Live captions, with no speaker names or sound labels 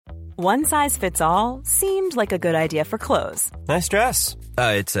One size fits all seemed like a good idea for clothes. Nice dress.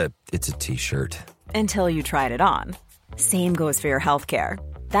 It's a t-shirt. Until you tried it on. Same goes for your healthcare.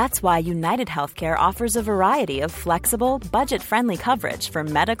 That's why United Healthcare offers a variety of flexible, budget-friendly coverage for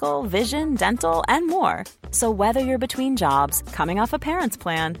medical, vision, dental, and more. So whether you're between jobs, coming off a parent's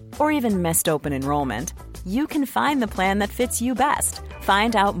plan, or even missed open enrollment, you can find the plan that fits you best.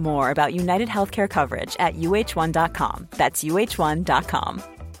 Find out more about United Healthcare coverage at uh1.com. That's uh1.com.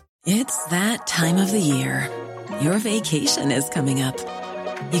 It's that time of the year. Your vacation is coming up.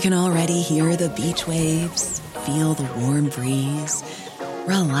 You can already hear the beach waves, feel the warm breeze,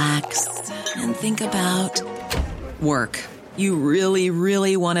 relax, and think about work. You really,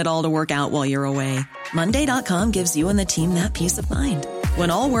 really want it all to work out while you're away. Monday.com gives you and the team that peace of mind.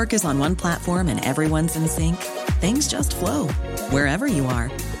 When all work is on one platform and everyone's in sync, things just flow. Wherever you are,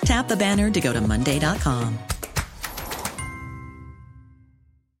 tap the banner to go to Monday.com.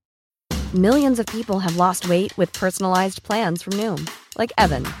 Millions of people have lost weight with personalized plans from Noom. Like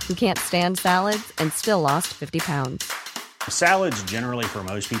Evan, who can't stand salads and still lost 50 pounds. Salads generally for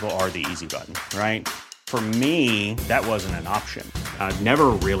most people are the easy button, right? For me, that wasn't an option. I never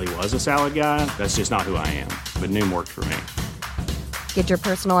really was a salad guy. That's just not who I am. But Noom worked for me. Get your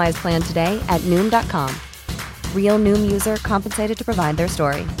personalized plan today at Noom.com. Real Noom user compensated to provide their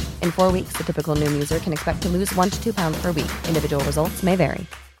story. In 4 weeks, the typical Noom user can expect to lose 1 to 2 pounds per week. Individual results may vary.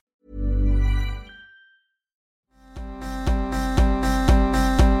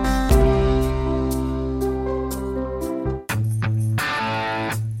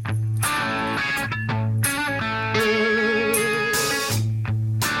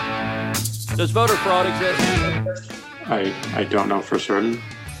 Does voter fraud exist? I don't know for certain.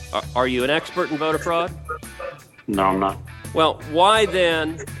 Are you an expert in voter fraud? No, I'm not. Well, why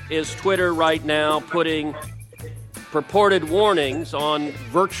then is Twitter right now putting purported warnings on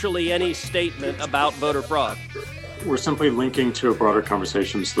virtually any statement about voter fraud? We're simply linking to a broader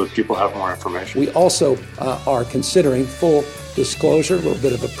conversation so that people have more information. We also are considering full disclosure, a little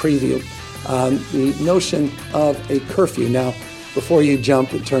bit of a preview, the notion of a curfew. Now, before you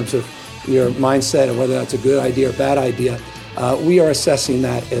jump in terms of your mindset and whether that's a good idea or bad idea, we are assessing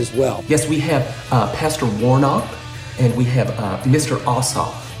that as well. Yes, we have Pastor Warnock and we have Mr.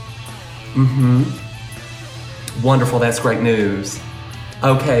 Ossoff. Wonderful, that's great news.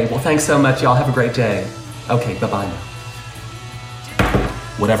 Okay, well, thanks so much, y'all. Have a great day. Okay, bye-bye now.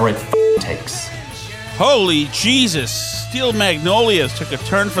 Whatever it takes. Holy Jesus, Steel Magnolias took a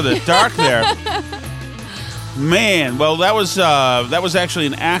turn for the dark there. Man, well, that was actually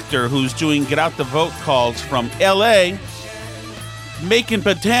an actor who's doing get out the vote calls from L.A., making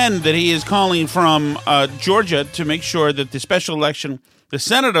pretend that he is calling from Georgia to make sure that the special election, the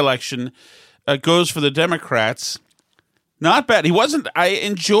Senate election, goes for the Democrats. Not bad. He wasn't. I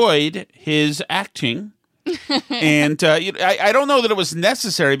enjoyed his acting, and I don't know that it was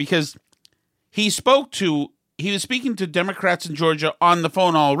necessary because he was speaking to Democrats in Georgia on the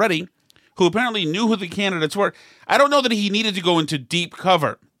phone already, who apparently knew who the candidates were. I don't know that he needed to go into deep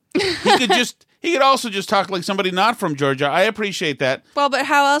cover. He could also just talk like somebody not from Georgia. I appreciate that. Well, but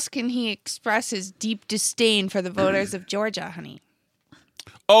how else can he express his deep disdain for the voters of Georgia, honey?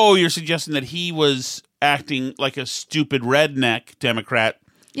 Oh, you're suggesting that he was acting like a stupid redneck Democrat.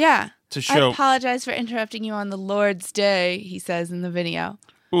 Yeah. To show. I apologize for interrupting you on the Lord's Day, he says in the video.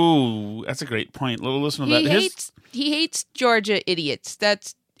 Ooh, that's a great point. Listen to that. He hates Georgia idiots.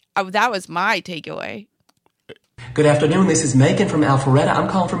 That was my takeaway. Good afternoon, this is Megan from Alpharetta. I'm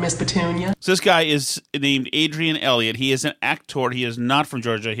calling for Miss Petunia. So this guy is named Adrian Elliott. He is an actor. He is not from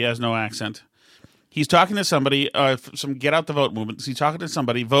Georgia. He has no accent. He's talking to somebody, some Get Out the Vote movement. He's talking to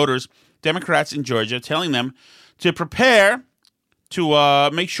somebody, voters, Democrats in Georgia, telling them to prepare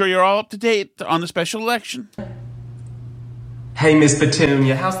to make sure you're all up to date on the special election. Hey, Miss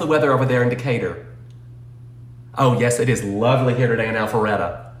Petunia, how's the weather over there in Decatur? Oh, yes, it is lovely here today in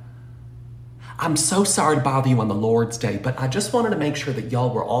Alpharetta. I'm so sorry to bother you on the Lord's Day, but I just wanted to make sure that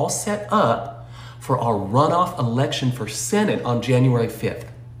y'all were all set up for our runoff election for Senate on January 5th.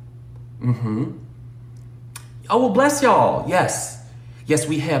 Oh, well, bless y'all. Yes. Yes,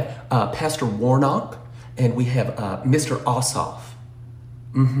 we have Pastor Warnock and we have Mr. Ossoff.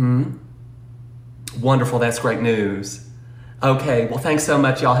 Wonderful, that's great news. Okay, well, thanks so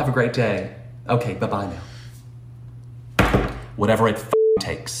much, y'all. Have a great day. Okay, bye-bye now. Whatever it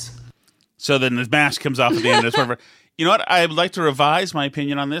takes. So then the mask comes off at the end. It's whatever. You know what? I would like to revise my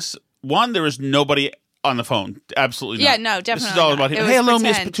opinion on this. One, there is nobody on the phone. Absolutely not. Yeah, no, definitely This is all not. about him. It Hey, was hello,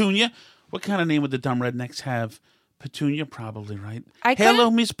 Miss pretend. Petunia. What kind of name would the dumb rednecks have? Petunia, probably, right? I Hello,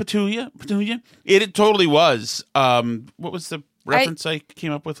 couldn't- Miss Petunia. Petunia. It totally was. What was the reference I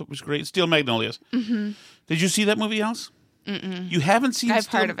came up with was great. Steel Magnolias. Mm-hmm. Did you see that movie, Alice? Mm-mm. You haven't seen I've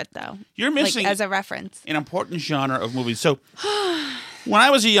heard of it, though. You're missing as a reference. An important genre of movies. So when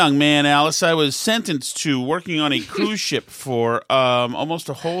I was a young man, Alice, I was sentenced to working on a cruise ship for almost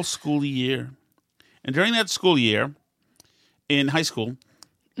a whole school year. And during that school year, in high school,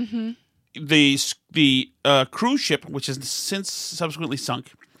 the cruise ship, which has since subsequently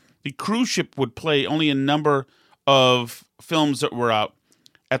sunk, the cruise ship would play only a number of films that were out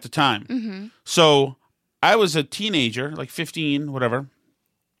at the time. So I was a teenager, like 15, whatever.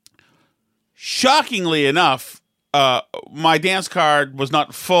 Shockingly enough, my dance card was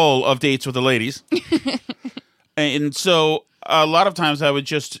not full of dates with the ladies. And so a lot of times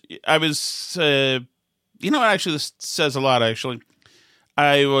actually this says a lot, actually.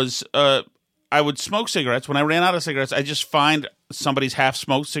 I would smoke cigarettes. When I ran out of cigarettes, I just find somebody's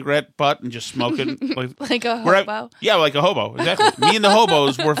half-smoked cigarette butt and just smoke it. Like a hobo? Yeah, like a hobo, exactly. Me and the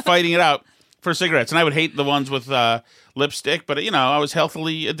hobos were fighting it out for cigarettes, and I would hate the ones with lipstick, but, I was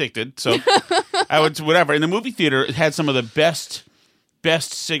healthily addicted, so I would, whatever. In the movie theater, it had some of the best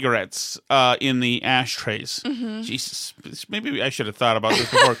cigarettes in the ashtrays. Jesus, maybe I should have thought about this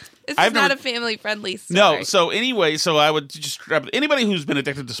before. This is not a family-friendly story. No, so anyway, I would just grab anybody who's been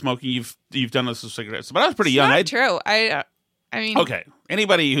addicted to smoking. You've done this with cigarettes, but I was pretty young. Not true. I mean, okay.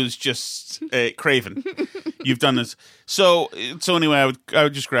 Anybody who's just craven, you've done this. So anyway, I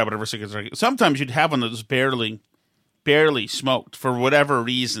would just grab whatever cigarettes. Sometimes you'd have one that was barely smoked for whatever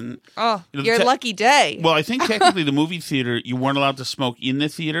reason. Oh, your lucky day. Well, I think technically the movie theater, you weren't allowed to smoke in the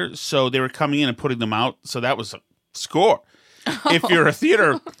theater, so they were coming in and putting them out. So that was a score. If you're a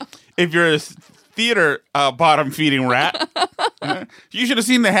theater bottom feeding rat, you should have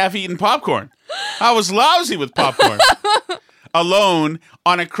seen the half-eaten popcorn. I was lousy with popcorn. Alone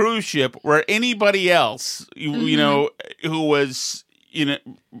on a cruise ship where anybody else, who was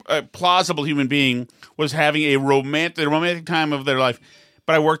a plausible human being was having a romantic time of their life.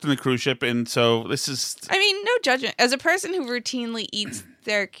 But I worked on the cruise ship, and so this is... I mean, no judgment. As a person who routinely eats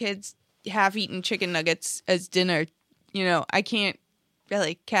their kids' half-eaten chicken nuggets as dinner, I can't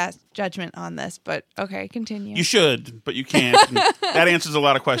really cast judgment on this, but okay, continue. You should, but you can't. That answers a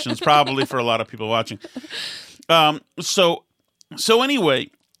lot of questions, probably for a lot of people watching. So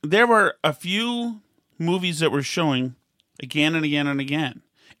anyway, there were a few movies that were showing again and again and again.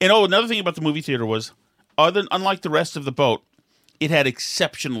 And another thing about the movie theater was, unlike the rest of the boat, it had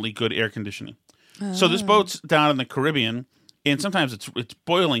exceptionally good air conditioning. Oh. So this boat's down in the Caribbean, and sometimes it's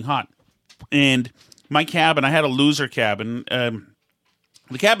boiling hot. And my cabin, I had a loser cabin.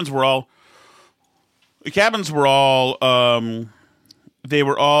 The cabins were all they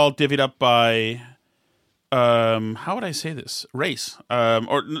were all divvied up by how would I say this? Race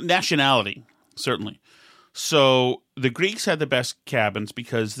or nationality, certainly. So the Greeks had the best cabins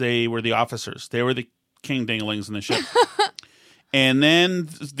because they were the officers. They were the king dinglings in the ship. And then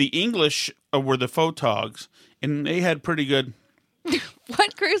the English were the photogs, and they had pretty good...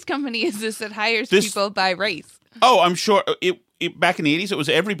 What cruise company is this that hires people by race? Oh, I'm sure. Back in the 80s, it was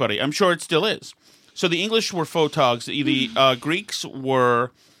everybody. I'm sure it still is. So the English were photogs. The Greeks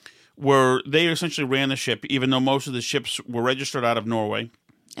were they essentially ran the ship, even though most of the ships were registered out of Norway.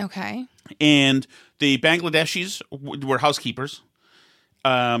 Okay. And the Bangladeshis were housekeepers.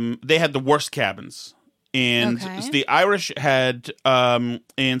 They had the worst cabins. And the Irish had, and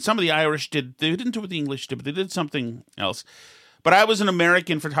some of the Irish they didn't do what the English did, but they did something else. But I was an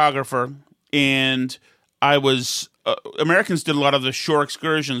American photographer, and Americans did a lot of the shore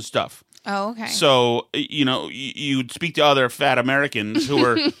excursion stuff. Oh, okay. So, you'd speak to other fat Americans who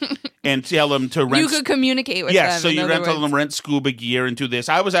were, and tell them to rent. You could communicate with them. Yes, so you tell them rent scuba gear and do this.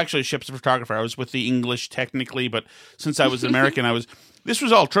 I was actually a ship's photographer. I was with the English technically, but since I was American, this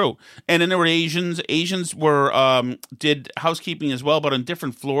was all true. And then there were Asians. Asians did housekeeping as well, but on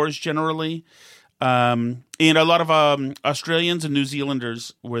different floors generally. And a lot of Australians and New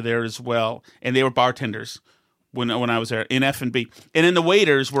Zealanders were there as well, and they were bartenders when I was there in F&B. And then the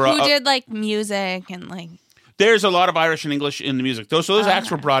waiters were who did like music and like. There's a lot of Irish and English in the music. Those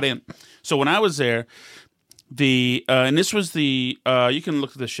acts were brought in. So when I was there, and this was the you can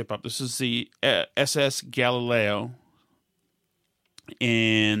look this ship up. This is the SS Galileo,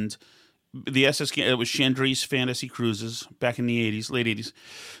 and the SS it was Chandris Fantasy Cruises back in the late 80s.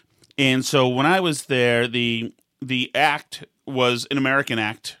 And so when I was there, the act was an American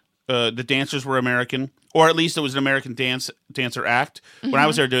act. The dancers were American, or at least it was an American dancer act. Mm-hmm. When I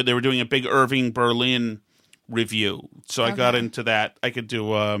was there, they were doing a big Irving Berlin review. So I got into that. I could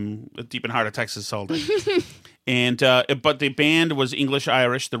do Deep in Heart of Texas all day. And but the band was English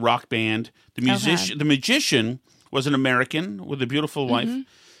Irish, the rock band. The magician was an American with a beautiful wife,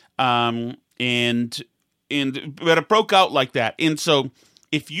 and but it broke out like that. And so,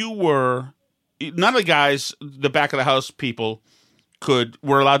 if you were none of the guys, the back of the house people,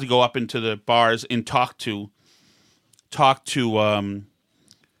 were allowed to go up into the bars and talk to the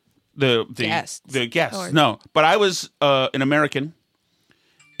guests. No, but I was an American.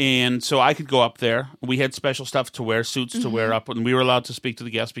 And so I could go up there. We had special stuff to wear, suits to wear up, and we were allowed to speak to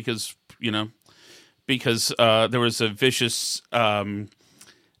the guests because there was a vicious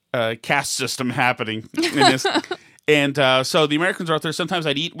caste system happening in this. And so the Americans were out there. Sometimes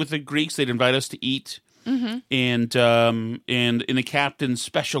I'd eat with the Greeks. They'd invite us to eat, and in the captain's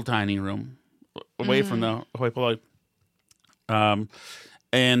special dining room, away from the hoi polloi. But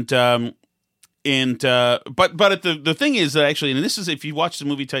the thing is that actually, and this is if you watch the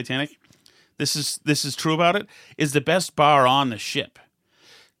movie Titanic, this is true about it. Is the best bar on the ship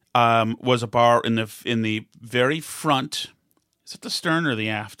was a bar in the very front. Is it the stern or the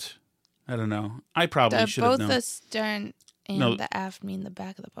aft? I don't know. I probably should have known. Both the stern and the aft mean the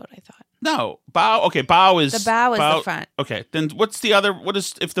back of the boat. I thought. No, bow. Okay, bow is the bow is the front. Okay, then what's the other? What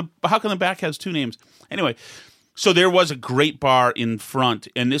is how come the back has two names? Anyway. So there was a great bar in front,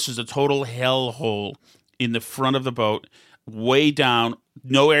 and this is a total hellhole in the front of the boat, way down,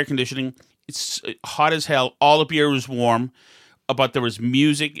 no air conditioning. It's hot as hell. All the beer was warm, but there was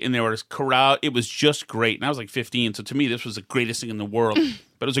music and there was chorale. It was just great. And I was like 15, so to me, this was the greatest thing in the world.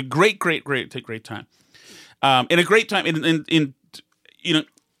 But it was a great time. And a great time.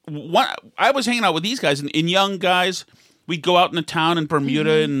 I was hanging out with these guys, and young guys. We'd go out in the town in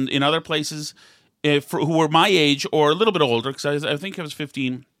Bermuda and in other places. Who were my age or a little bit older, because I think I was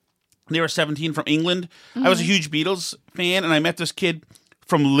 15. They were 17 from England. I was a huge Beatles fan, and I met this kid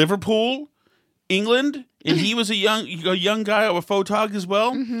from Liverpool, England, and he was a young guy, a photog as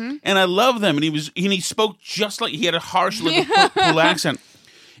well. And I love them. And he spoke just like he had a harsh Liverpool accent,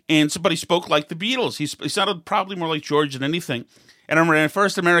 but he spoke like the Beatles. He sounded probably more like George than anything. And I remember when I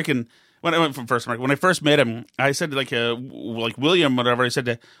first met him, I said like William, whatever. I said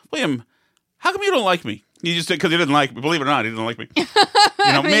to William, how come you don't like me? He just because he didn't like me. Believe it or not, he didn't like me.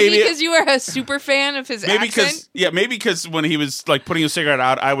 Maybe because you were a super fan of his accent. Maybe because when he was like putting a cigarette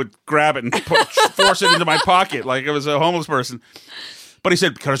out, I would grab it and force it into my pocket like it was a homeless person. But he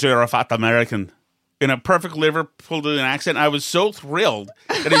said, "Because you're a fat American," in a perfect Liverpool accent. I was so thrilled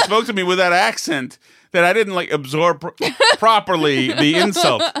that he spoke to me with that accent that I didn't like absorb properly the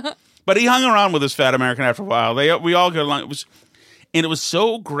insult. But he hung around with this fat American after a while. We all got along. It was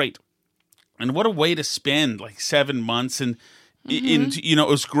so great. And what a way to spend like 7 months, and it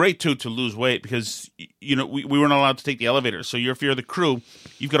was great too to lose weight because we weren't allowed to take the elevator. So if you're the crew,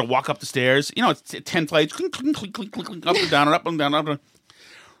 you've got to walk up the stairs. It's 10 flights, clink, clink, clink, clink, clink, up and down and up and down, up and down.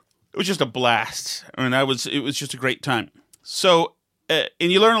 It was just a blast. I mean, it was just a great time. So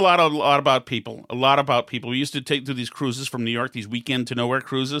and you learn a lot about people. We used to do these cruises from New York, these weekend to nowhere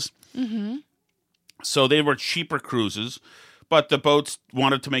cruises. So they were cheaper cruises. But the boats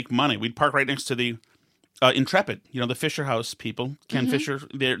wanted to make money. We'd park right next to the Intrepid, the Fisher House people, Ken Fisher,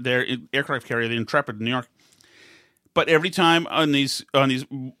 their aircraft carrier, the Intrepid in New York. But every time on these,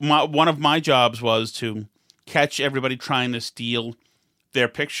 one of my jobs was to catch everybody trying to steal their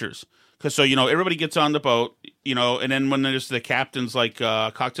pictures. Because everybody gets on the boat, and then when there's the captain's like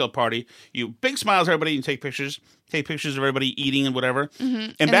cocktail party, big smiles, everybody, and take pictures of everybody eating and whatever.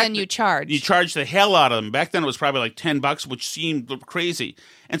 And then you charge. You charge the hell out of them. Back then it was probably like $10, which seemed crazy.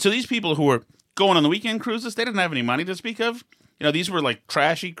 And so these people who were going on the weekend cruises, they didn't have any money to speak of. These were like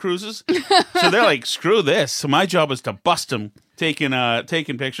trashy cruises. So they're like, screw this. So my job was to bust them taking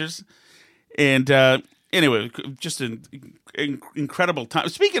pictures. And anyway, just an incredible time.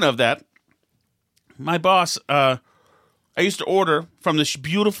 Speaking of that, my boss, I used to order from this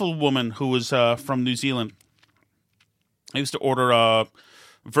beautiful woman who was from New Zealand. I used to order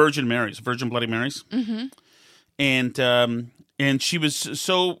Virgin Bloody Marys. And she was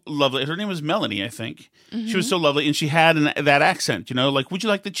so lovely. Her name was Melanie, I think. She was so lovely, and she had that accent, like, would you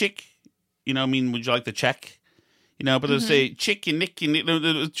like the chick? Would you like the check? But they'll say chick and nick, and it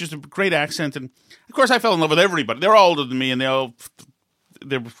was just a great accent. And of course, I fell in love with everybody. They're all older than me, and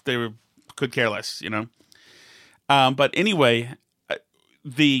they could care less, But anyway,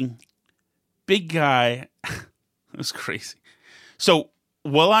 the big guy. It was crazy. So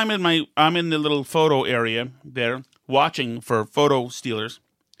while I'm in the little photo area there watching for photo stealers,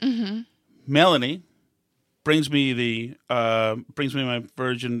 Melanie brings me my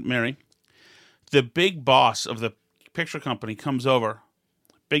Virgin Mary. The big boss of the picture company comes over.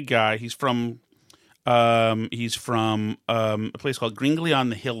 Big guy. He's from a place called Gringley on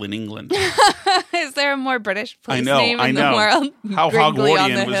the Hill in England. Is there a more British place I know, name I in know. the world? How Gringley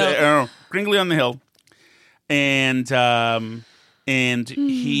on Hogwartian the was Hill. it? Gringley on the Hill. And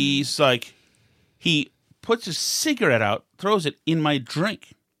he's like, he puts a cigarette out, throws it in my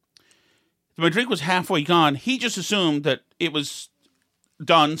drink. My drink was halfway gone. He just assumed that it was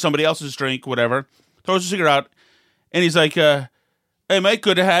done, somebody else's drink, whatever. Throws a cigarette out, and he's like, "Hey, mate,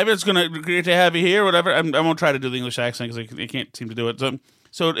 good to have you. It's great to have you here, whatever." I won't try to do the English accent because I can't seem to do it. And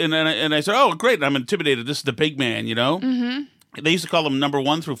I said, "Oh, great! And I'm intimidated. This is the big man, you know." Mm-hmm. They used to call them number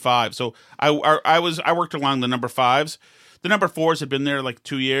 1 through 5. So I worked along the number 5s. The number 4s had been there like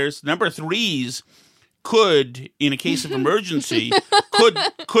 2 years. Number 3s could, in a case of emergency,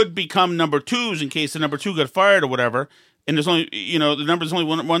 could become number 2s in case the number 2 got fired or whatever. And there's only, the number's only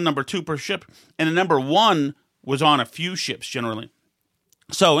one number 2 per ship, and the number 1 was on a few ships generally.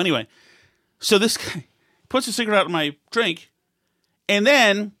 So anyway, this guy puts a cigarette out in my drink, and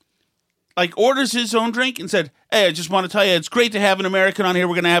then like orders his own drink and said, "Hey, I just want to tell you, it's great to have an American on here.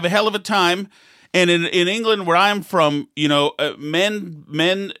 We're going to have a hell of a time." And in England, where I'm from,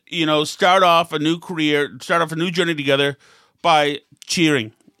 men, start off a new career, start off a new journey together by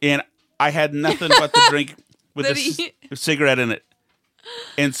cheering. And I had nothing but the drink with a cigarette in it.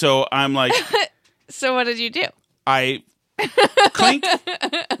 And so I'm like... So what did you do? I clinked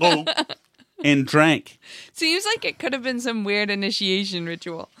and drank. Seems like it could have been some weird initiation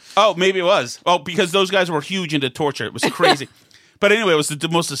ritual. Oh, maybe it was. Oh, because those guys were huge into torture. It was crazy. But anyway, it was the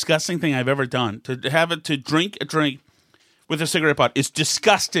most disgusting thing I've ever done. To drink a drink with a cigarette butt is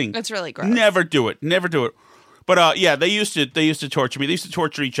disgusting. That's really gross. Never do it. Never do it. But they used to torture me. They used to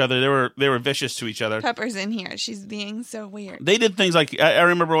torture each other. They were vicious to each other. Pepper's in here. She's being so weird. They did things like, I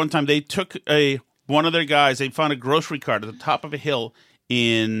remember one time they took one of their guys. They found a grocery cart at the top of a hill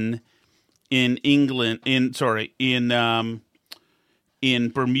in England. In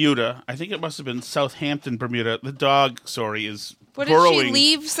Bermuda. I think it must have been Southampton, Bermuda. The dog, is burrowing. Did she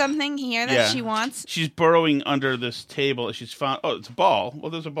leave something here that she wants? She's burrowing under this table. She's found, it's a ball. Well,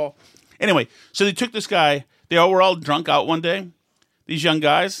 there's a ball. Anyway, so they took this guy. They all were all drunk out one day. These young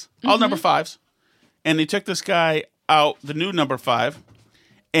guys, all number 5s. And they took this guy out, the new number 5,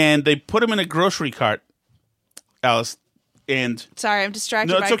 and they put him in a grocery cart, Alice. And sorry, I'm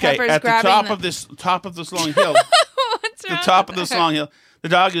distracted. No, it's by okay. Pepper's At the grabbing top of this long hill. What's the wrong top with of this her? long hill. The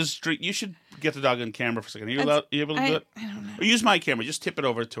dog is. You should get the dog on camera for a second. Are you able to do it? I don't know. Or use my camera. Just tip it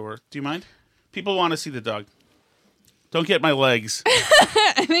over to her. Do you mind? People want to see the dog. Don't get my legs.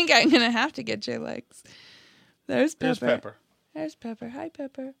 I think I'm gonna have to get your legs. There's Pepper. There's Pepper. There's Pepper. Hi,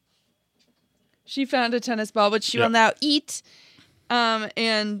 Pepper. She found a tennis ball, which she will now eat,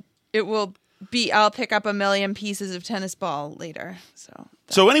 and it will be. I'll pick up 1 million pieces of tennis ball later.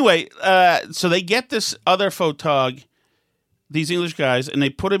 So anyway, so they get this other photog, these English guys, and they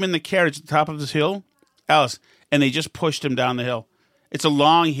put him in the carriage at the top of this hill, Alice, and they just pushed him down the hill. It's a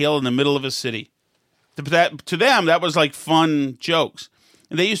long hill in the middle of a city. To them, that was like fun jokes.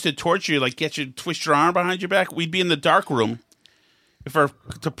 And they used to torture you, like get you twist your arm behind your back. We'd be in the dark room to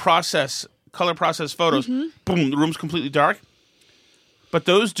color process photos. Mm-hmm. Boom, the room's completely dark. But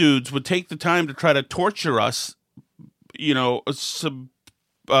those dudes would take the time to try to torture us,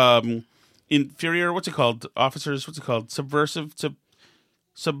 inferior, what's it called? Officers, what's it called? Subversive,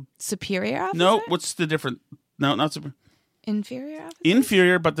 superior officer? No, what's the different? No, not inferior officer?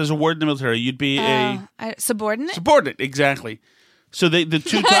 Inferior, but there's a word in the military. You'd be subordinate? Subordinate, exactly. So the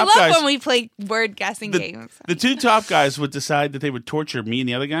two top I love guys... when we play word guessing games. The two top guys would decide that they would torture me and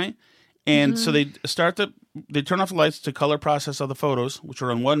the other guy. And so they turn off the lights to color process all the photos, which are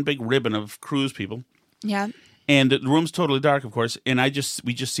on one big ribbon of cruise people. Yeah. And the room's totally dark, of course. And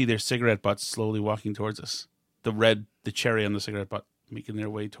we just see their cigarette butts slowly walking towards us. The cherry on the cigarette butt making their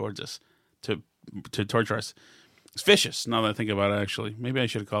way towards us to torture us. It's vicious, now that I think about it, actually. Maybe I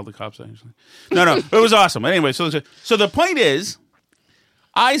should have called the cops, actually. No, it was awesome. Anyway, so the point is,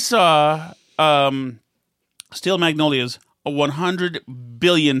 I saw Steel Magnolias 100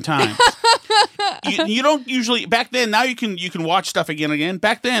 billion times. You don't usually... Back then, now you can watch stuff again and again.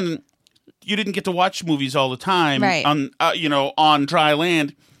 Back then, you didn't get to watch movies all the time on dry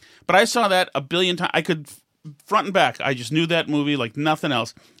land. But I saw that 1 billion times. I could... Front and back, I just knew that movie like nothing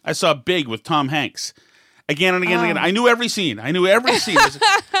else. I saw Big with Tom Hanks. Again and again and again. I knew every scene. There's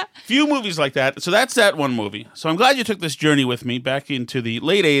a few movies like that. So that's that one movie. So I'm glad you took this journey with me back into the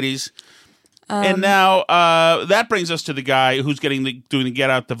late 80s. And now that brings us to the guy who's doing the get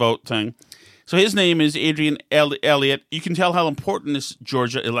out the vote thing. So his name is Adrian Elliott. You can tell how important this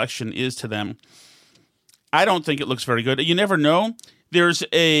Georgia election is to them. I don't think it looks very good. You never know. There's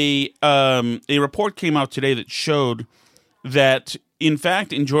a report came out today that showed that, in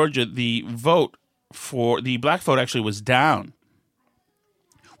fact, in Georgia, the vote the black vote actually was down,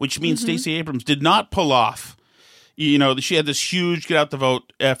 which means Stacey Abrams did not pull off. You know, she had this huge get out the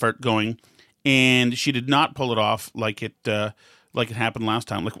vote effort going, and she did not pull it off like it happened last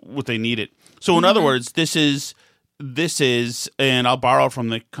time, like what they needed. So in other words, this is, and I'll borrow from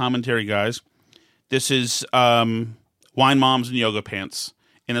the commentary guys. This is wine moms in yoga pants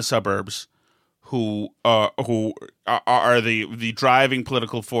in the suburbs who are the driving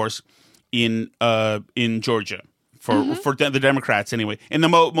political force in Georgia for the Democrats anyway, and the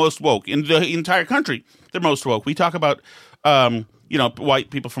most woke in the entire country. They're most woke. We talk about white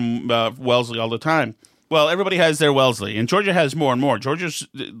people from Wellesley all the time. Well, everybody has their Wellesley, and Georgia has more and more. Georgia's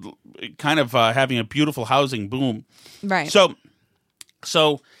kind of having a beautiful housing boom, right? So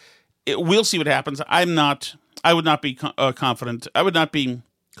we'll see what happens. I would not be confident. I would not be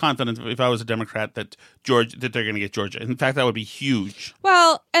confident if I was a Democrat that they're going to get Georgia. In fact, that would be huge.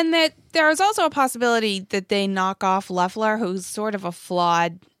 Well, and that there is also a possibility that they knock off Loeffler, who's sort of a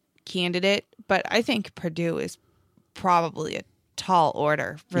flawed candidate. But I think Perdue is probably a tall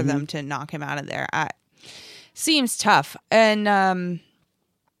order for them to knock him out of there. Seems tough. And,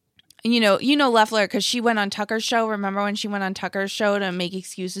 you know Loeffler because she went on Tucker's show. Remember when she went on Tucker's show to make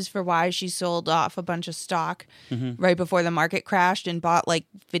excuses for why she sold off a bunch of stock right before the market crashed and bought like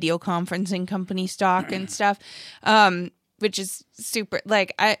video conferencing company stock and stuff, which is super.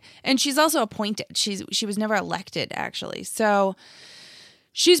 And she's also appointed. She was never elected actually. So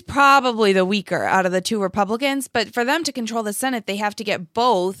she's probably the weaker out of the two Republicans. But for them to control the Senate, they have to get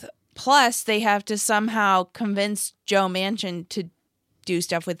both. Plus, they have to somehow convince Joe Manchin to do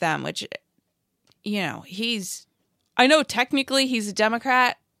stuff with them, which, I know technically he's a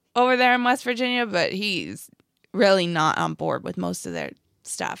Democrat over there in West Virginia, but he's really not on board with most of their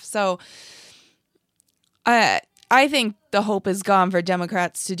stuff. So I think the hope is gone for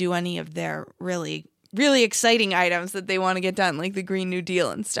Democrats to do any of their really, really exciting items that they want to get done, like the Green New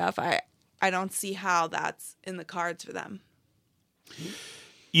Deal and stuff. I don't see how that's in the cards for them.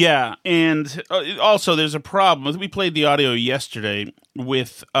 Yeah, and also there's a problem. We played the audio yesterday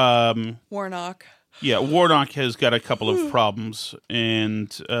with Warnock. Yeah, Warnock has got a couple of problems, and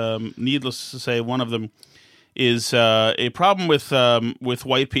needless to say, one of them is a problem with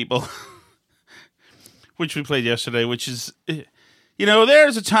white people, which we played yesterday. Which is,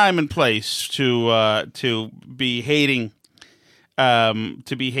 there's a time and place to be hating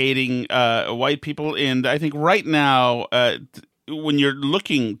white people, and I think right now. When you're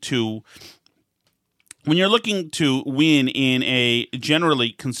looking to win in a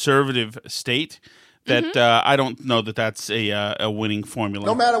generally conservative state, that I don't know that that's a winning formula.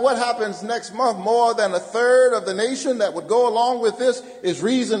 No matter what happens next month, more than a third of the nation that would go along with this is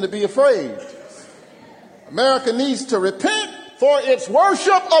reason to be afraid. America needs to repent for its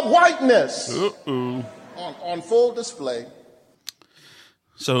worship of whiteness on full display.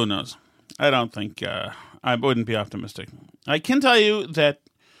 So who knows? I don't think I wouldn't be optimistic. I can tell you that.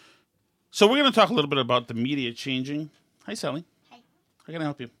 So we're going to talk a little bit about the media changing. Hi, Sally. Hi. How can I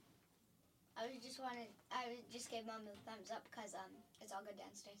help you? I just gave Mom a thumbs up because it's all good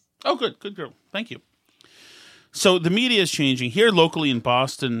downstairs. Oh, good girl. Thank you. So the media is changing here locally in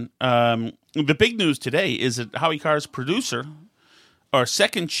Boston. The big news today is that Howie Carr's producer, our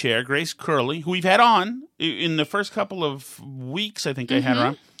second chair, Grace Curley, who we've had on in the first couple of weeks, I think I had her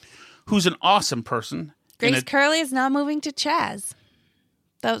on, who's an awesome person. Grace Curley is now moving to Chaz.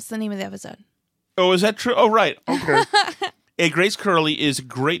 That was the name of the episode. Oh, is that true? Oh, right. Okay. Hey, Grace Curley is a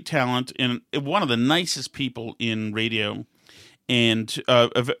great talent and one of the nicest people in radio. And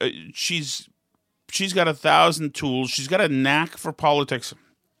she's got 1,000 tools. She's got a knack for politics.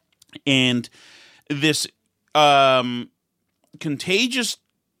 And this contagious,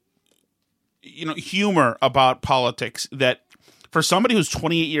 humor about politics that for somebody who's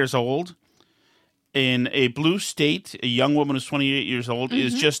 28 years old, in a blue state, a young woman who's 28 years old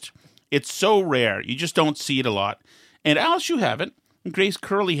is just, it's so rare. You just don't see it a lot. And Alice, you have it. And Grace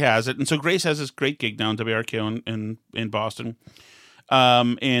Curley has it. And so Grace has this great gig down WRKO in Boston.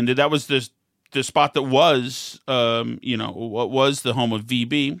 And that was the spot that was, what was the home of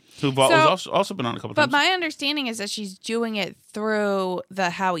VB, who's also been on a couple times. But my understanding is that she's doing it through the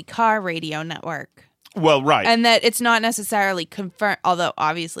Howie Carr radio network. Well, right. And that it's not necessarily confirmed, although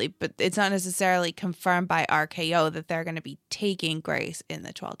obviously, but it's not necessarily confirmed by RKO that they're going to be taking Grace in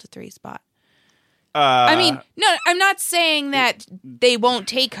the 12 to 3 spot. I mean, no, I'm not saying that they won't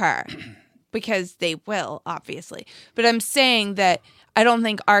take her because they will, obviously. But I'm saying that I don't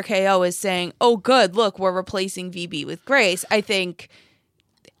think RKO is saying, oh, good, look, we're replacing VB with Grace. I think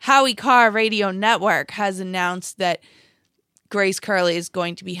Howie Carr Radio Network has announced that Grace Curley is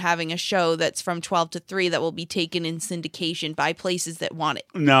going to be having a show that's from 12 to 3 that will be taken in syndication by places that want it.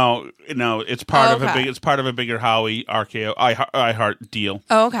 No, it's part of a bigger Howie RKO iHeart deal.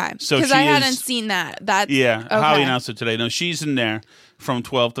 Oh, okay. So because I hadn't seen that. Okay. Howie announced it today. No, she's in there from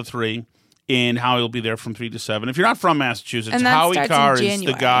 12 to 3, and Howie will be there from 3 to 7. If you're not from Massachusetts, Howie Carr is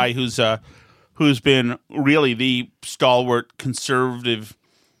the guy who's been really the stalwart conservative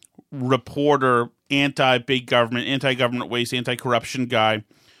reporter, anti-big government, anti-government waste, anti-corruption guy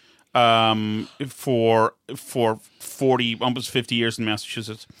for 40, almost 50 years in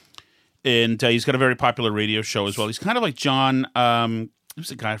Massachusetts. And he's got a very popular radio show as well. He's kind of like John, who's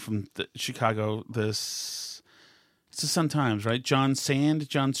the guy from Chicago, it's the Sun-Times, right? John Strand,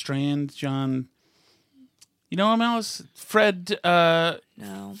 you know him, Alice? Fred, no.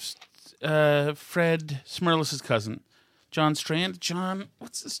 Fred Smirlis' cousin. John Strand?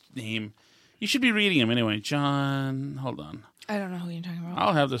 What's his name? You should be reading him anyway. John, hold on. I don't know who you're talking about.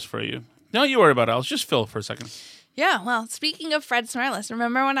 I'll have this for you. Don't you worry about it. I'll just fill for a second. Yeah, well, speaking of Fred Smirlis,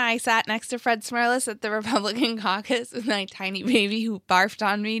 remember when I sat next to Fred Smirlis at the Republican caucus with my tiny baby who barfed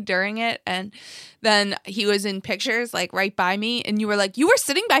on me during it? And then he was in pictures, like, right by me. And you were like, you were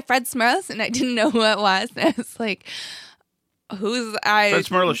sitting by Fred Smirlis? And I didn't know who it was. And I was like... Fred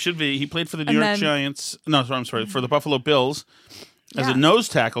Smirlis should be. He played for the New York Giants. No, I'm sorry, for the Buffalo Bills as a nose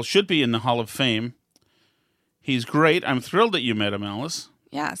tackle. Should be in the Hall of Fame. He's great. I'm thrilled that you met him, Alice.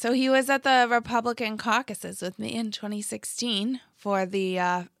 Yeah, so he was at the Republican caucuses with me in 2016 for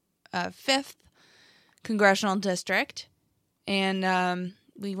the 5th congressional district, and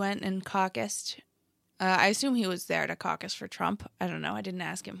we went and caucused. I assume he was there to caucus for Trump. I don't know. I didn't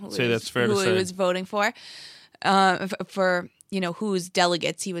ask him who he was voting for. Whose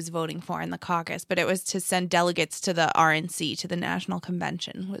delegates he was voting for in the caucus, but it was to send delegates to the RNC, to the National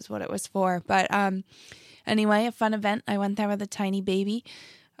Convention, was what it was for. But anyway, a fun event. I went there with a tiny baby.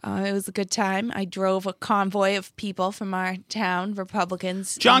 It was a good time. I drove a convoy of people from our town,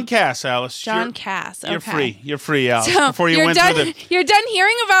 Republicans. John Cass, Alice. Cass. Okay. You're free. You're free, Alice. So before you you're went done, through the... You're done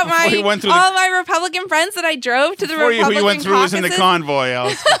hearing about all my Republican friends that I drove to the Republican who you went through caucuses? was in the convoy,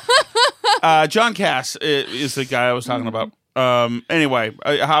 Alice. John Cass is the guy I was talking about. Anyway,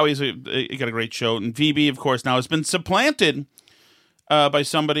 Howie's got a great show. And VB, of course, now has been supplanted by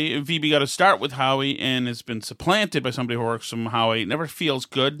somebody. VB got to start with Howie and has been supplanted by somebody who works from Howie. It never feels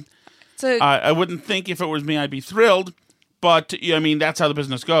good. I wouldn't think if it was me I'd be thrilled, but I mean, that's how the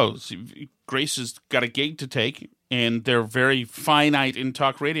business goes. Grace has got a gig to take, and they're very finite in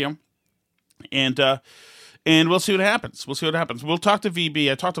talk radio. And we'll see what happens. We'll talk to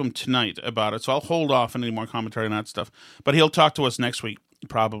VB. I talked to him tonight about it, so I'll hold off on any more commentary on that stuff. But he'll talk to us next week,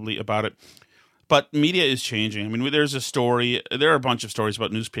 probably, about it. But media is changing. I mean, there are a bunch of stories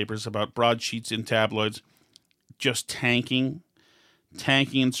about newspapers, about broadsheets in tabloids just tanking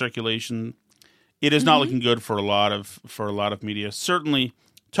in circulation. It is not looking good for a lot of media. Certainly,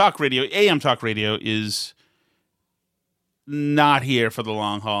 talk radio, AM talk radio, is not here for the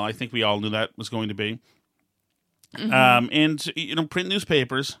long haul. I think we all knew that was going to be. And print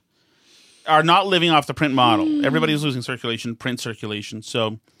newspapers are not living off the print model. Everybody's losing print circulation.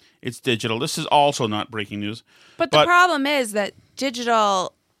 So it's digital. This is also not breaking news. But the problem is that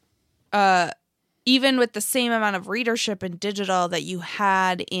digital, even with the same amount of readership in digital that you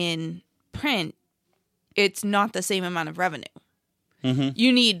had in print, it's not the same amount of revenue.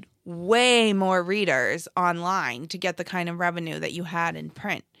 You need way more readers online to get the kind of revenue that you had in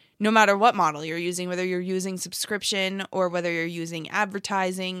print. No matter what model you're using, whether you're using subscription or whether you're using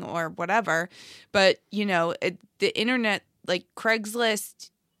advertising or whatever. But, the internet, like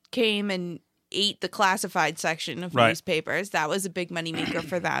Craigslist came and ate the classified section of newspapers. That was a big moneymaker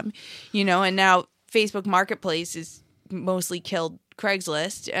for them, and now Facebook Marketplace is mostly killed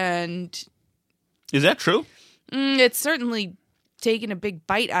Craigslist. And is that true? It's certainly taken a big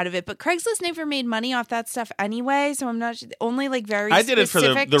bite out of it, but Craigslist never made money off that stuff anyway, so I'm not only like very I did it for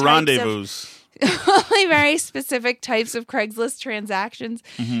the rendezvous. Only very specific types of Craigslist transactions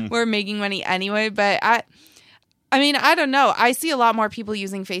were making money anyway, but I mean, I don't know. I see a lot more people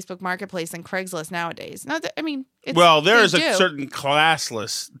using Facebook Marketplace than Craigslist nowadays. Not that, I mean, there is a certain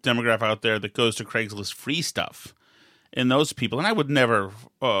classless demographic out there that goes to Craigslist free stuff. And those people, and I would never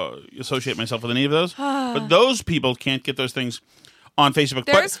associate myself with any of those, but those people can't get those things on Facebook.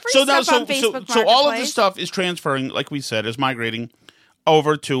 There's free stuff on Facebook Marketplace. So all of this stuff is transferring, like we said, is migrating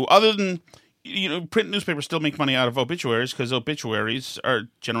over to, other than, print newspapers still make money out of obituaries because obituaries are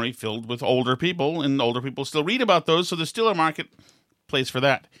generally filled with older people, and older people still read about those, so there's still a marketplace for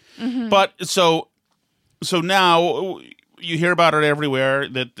that. But so now you hear about it everywhere,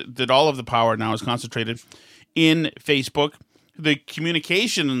 that all of the power now is concentrated in Facebook. the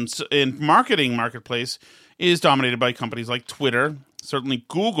communications and marketing marketplace is dominated by companies like Twitter, certainly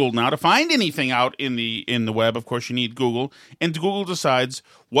Google. Now, to find anything out in the web, of course, you need Google, and Google decides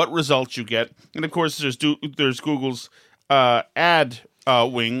what results you get. And of course, there's Google's ad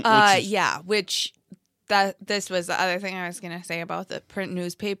wing. This was the other thing I was going to say about the print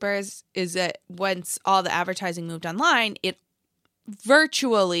newspapers is that once all the advertising moved online, it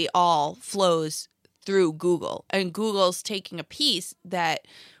virtually all flows through Google, and Google's taking a piece that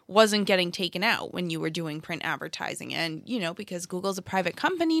wasn't getting taken out when you were doing print advertising. And, because Google's a private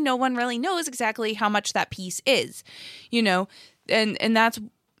company, no one really knows exactly how much that piece is, and that's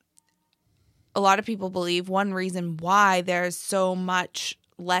a lot of people believe one reason why there's so much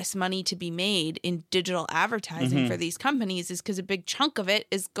less money to be made in digital advertising for these companies is because a big chunk of it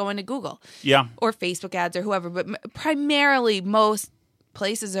is going to Google. Yeah. Or Facebook ads or whoever. But primarily most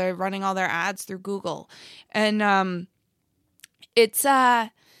places are running all their ads through Google. And it's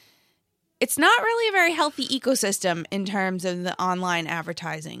not really a very healthy ecosystem in terms of the online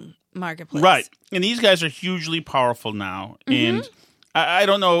advertising marketplace. Right. And these guys are hugely powerful now. And I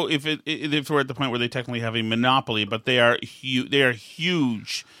don't know if we're at the point where they technically have a monopoly, but they are they are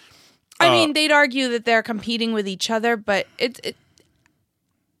huge. I mean, they'd argue that they're competing with each other, but I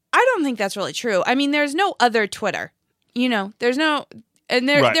don't think that's really true. I mean, there's no other Twitter. There's no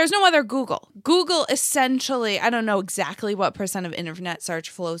other Google. Google essentially, I don't know exactly what % of internet search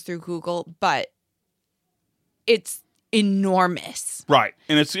flows through Google, but it's enormous. Right.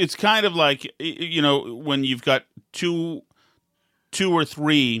 And it's kind of like, when you've got two or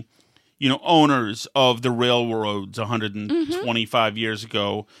three, owners of the railroads 125 years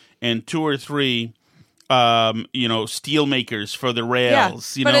ago, and two or three, steel makers for the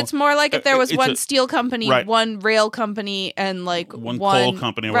rails. Yeah, but it's more like if there was one steel company, one rail company, and one coal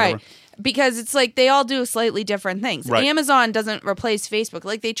company, or whatever. Right. Because it's like they all do slightly different things. Right. Amazon doesn't replace Facebook.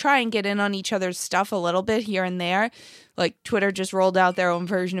 Like they try and get in on each other's stuff a little bit here and there. Like Twitter just rolled out their own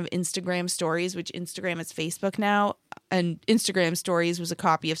version of Instagram Stories, which Instagram is Facebook now. And Instagram Stories was a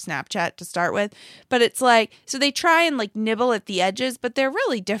copy of Snapchat to start with. But it's like, so they try and nibble at the edges, but they're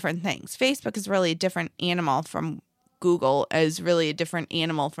really different things. Facebook is really a different animal from Google, is really a different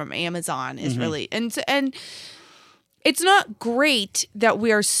animal from Amazon, is really, and it's not great that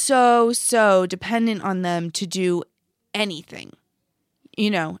we are so dependent on them to do anything.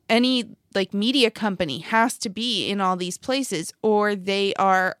 Any media company has to be in all these places or they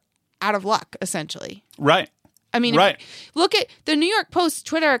are out of luck, essentially. Right. I mean, look at the New York Post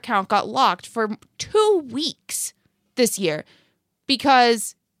Twitter account got locked for 2 weeks this year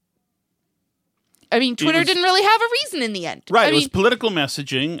because, Twitter didn't really have a reason in the end. Right. It was political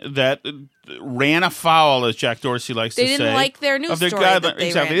messaging that ran afoul, as Jack Dorsey likes to say. They didn't like their news story.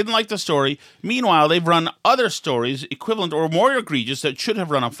 Exactly. They didn't like the story. Meanwhile, they've run other stories equivalent or more egregious that should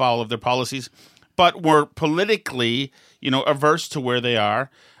have run afoul of their policies, but were politically, averse to where they are.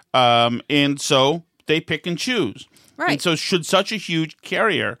 And so they pick and choose. Right. And so should such a huge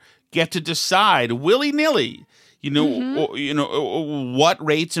carrier get to decide willy-nilly, what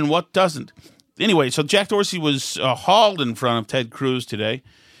rates and what doesn't? Anyway, so Jack Dorsey was hauled in front of Ted Cruz today,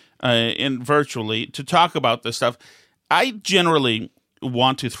 virtually, to talk about this stuff. I generally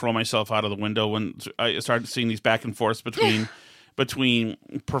want to throw myself out of the window when I started seeing these back and forths between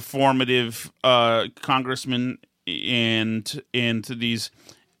performative congressmen and these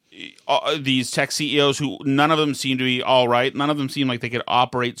tech CEOs who none of them seem to be all right. None of them seem like they could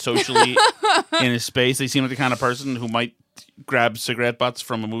operate socially in a space. They seem like the kind of person who might grab cigarette butts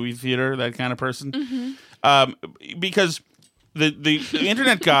from a movie theater, that kind of person. Because the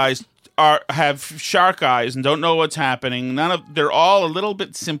internet guys have shark eyes and don't know what's happening. They're all a little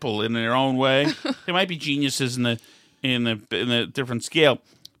bit simple in their own way. They might be geniuses in the different scale,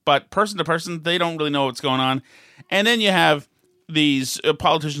 but person to person, they don't really know what's going on. And then you have these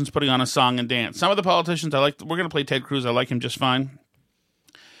politicians putting on a song and dance. Some of the politicians I like. We're going to play Ted Cruz. I like him just fine.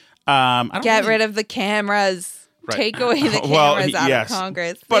 Get rid of the cameras. Right. Take away the cameras out of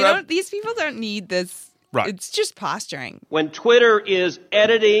Congress. But these people don't need this. Right. It's just posturing. When Twitter is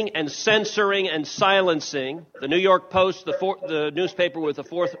editing and censoring and silencing, the New York Post, the newspaper with the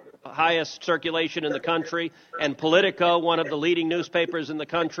fourth highest circulation in the country, and Politico, one of the leading newspapers in the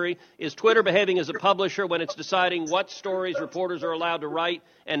country, is Twitter behaving as a publisher when it's deciding what stories reporters are allowed to write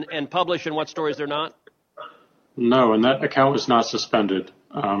and publish and what stories they're not? No, and that account was not suspended.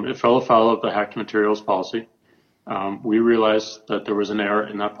 It fell afoul of the hacked materials policy. We realized that there was an error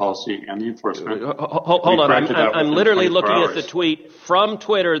in that policy and the enforcement. Hold on. I'm literally looking at the tweet from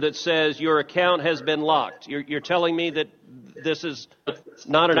Twitter that says your account has been locked. You're telling me that this is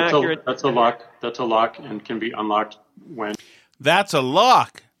not an accurate... That's a lock and can be unlocked when... That's a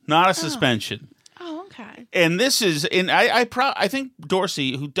lock, not a suspension. Oh, okay. And this is, and I think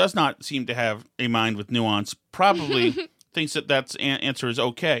Dorsey, who does not seem to have a mind with nuance, probably thinks that answer is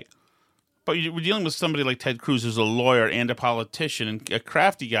okay. But we're dealing with somebody like Ted Cruz, who's a lawyer and a politician and a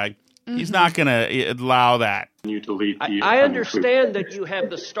crafty guy. He's not going to allow that. You delete the I understand that you have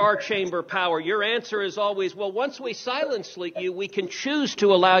the star chamber power. Your answer is always, well, once we silence you, we can choose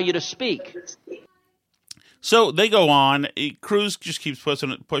to allow you to speak. So they go on. Cruz just keeps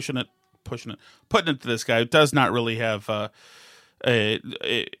pushing it, putting it to this guy who does not really have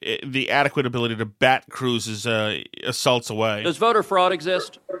the adequate ability to bat Cruz's assaults away. Does voter fraud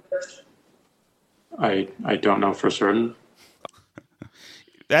exist? I don't know for certain.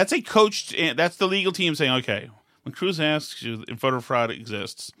 That's a coached. That's the legal team saying, okay, when Cruz asks you if voter fraud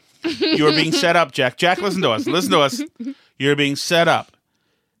exists, you are being set up, Jack. Jack, listen to us. Listen to us. You're being set up.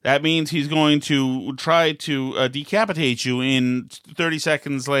 That means he's going to try to decapitate you in 30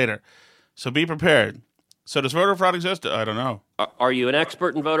 seconds later. So be prepared. So does voter fraud exist? I don't know. Are you an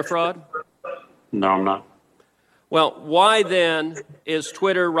expert in voter fraud? No, I'm not. Well, why then is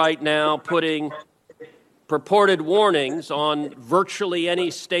Twitter right now putting purported warnings on virtually any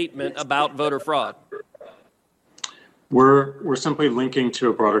statement about voter fraud? We're simply linking to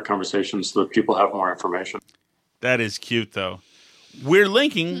a broader conversation so that people have more information. That is cute, though. We're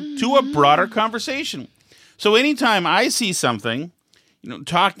linking to a broader conversation. So anytime I see something,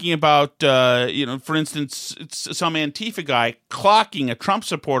 talking about, for instance, it's some Antifa guy clocking a Trump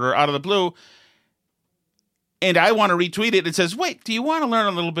supporter out of the blue, and I want to retweet it, it says, wait, do you want to learn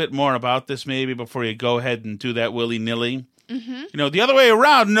a little bit more about this maybe before you go ahead and do that willy-nilly? Mm-hmm. The other way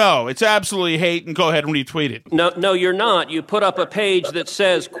around, no, it's absolutely hate, and go ahead and retweet it. No, you're not. You put up a page that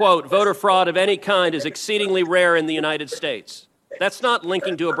says, quote, voter fraud of any kind is exceedingly rare in the United States. That's not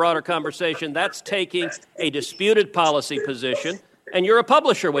linking to a broader conversation. That's taking a disputed policy position. And you're a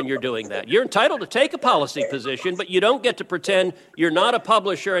publisher when you're doing that. You're entitled to take a policy position, but you don't get to pretend you're not a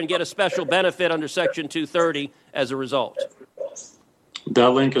publisher and get a special benefit under Section 230 as a result.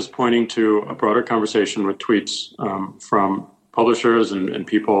 That link is pointing to a broader conversation with tweets from publishers and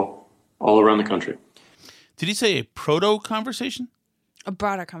people all around the country. Did he say a proto-conversation? A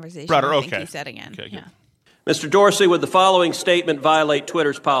broader conversation. Broader, I think okay. he said again. Okay, yeah. Mr. Dorsey, would the following statement violate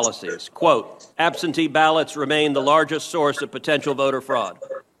Twitter's policies? Quote, absentee ballots remain the largest source of potential voter fraud.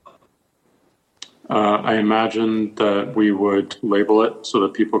 I imagine that we would label it so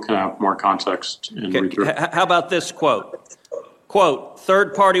that people can have more context and read through. How about this quote? Quote,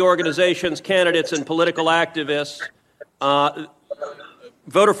 third-party organizations, candidates, and political activists.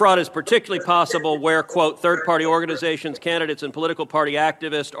 Voter fraud is particularly possible where, quote, third-party organizations, candidates, and political party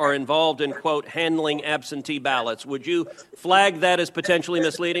activists are involved in, quote, handling absentee ballots. Would you flag that as potentially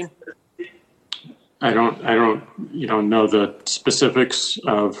misleading? I don't know the specifics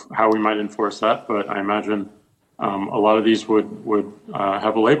of how we might enforce that, but I imagine a lot of these would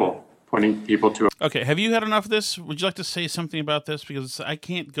have a label pointing people to. Okay, have you had enough of this? Would you like to say something about this? Because I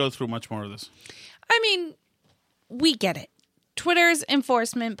can't go through much more of this. I mean, we get it. Twitter's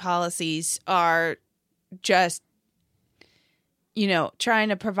enforcement policies are just, trying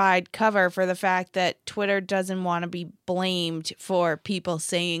to provide cover for the fact that Twitter doesn't want to be blamed for people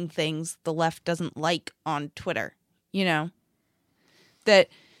saying things the left doesn't like on Twitter, That,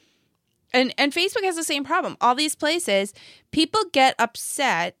 and Facebook has the same problem. All these places, people get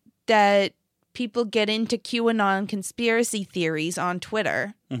upset that people get into QAnon conspiracy theories on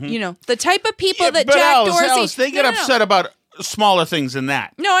Twitter. Mm-hmm. The type of people that Jack Dorsey... Alice, they get upset about smaller things than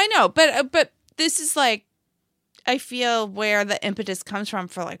that. No, I know, but this is like, I feel where the impetus comes from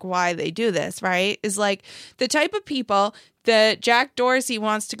for like why they do this, right? Is like the type of people that Jack Dorsey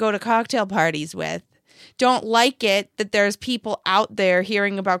wants to go to cocktail parties with don't like it that there's people out there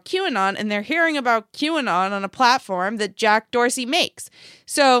hearing about QAnon, and they're hearing about QAnon on a platform that Jack Dorsey makes.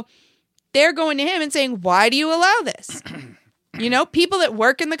 So they're going to him and saying, why do you allow this? People that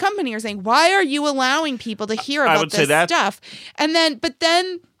work in the company are saying, why are you allowing people to hear about this stuff? But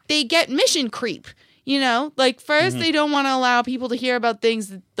then they get mission creep, like first they don't want to allow people to hear about things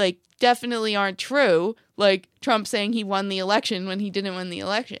that like definitely aren't true. Like Trump saying he won the election when he didn't win the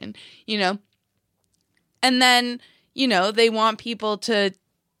election, and then, they want people to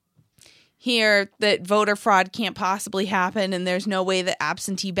hear that voter fraud can't possibly happen and there's no way that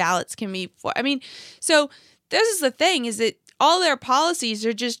absentee ballots can be. So this is the thing, is that all their policies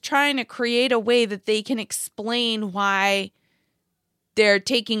are just trying to create a way that they can explain why they're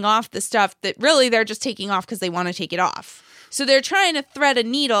taking off the stuff that really they're just taking off because they want to take it off. So they're trying to thread a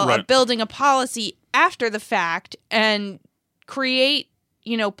needle of building a policy after the fact and create,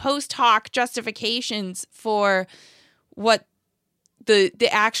 post hoc justifications for what the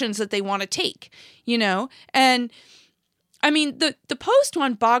actions that they want to take, And I mean, the Post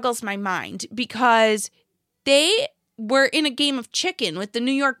one boggles my mind because they were in a game of chicken with the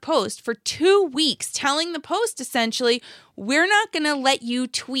New York Post for 2 weeks, telling the Post essentially, we're not going to let you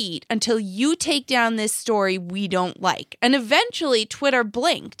tweet until you take down this story we don't like. And eventually Twitter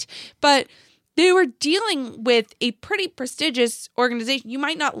blinked, but they were dealing with a pretty prestigious organization. You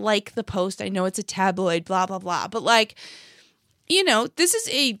might not like the Post. I know it's a tabloid, blah, blah, blah. But this is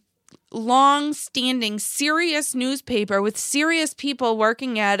a long-standing, serious newspaper with serious people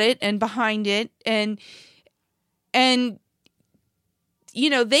working at it and behind it. And they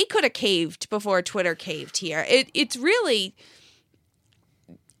could have caved before Twitter caved here. It's really,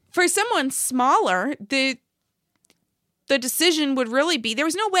 for someone smaller, the decision would really be, there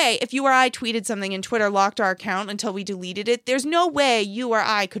was no way if you or I tweeted something and Twitter locked our account until we deleted it, there's no way you or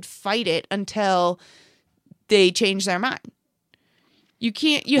I could fight it until they change their mind. You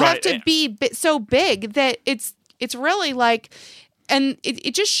can't, you have to be so big that it's really like, and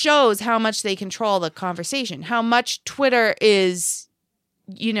it just shows how much they control the conversation, how much Twitter is,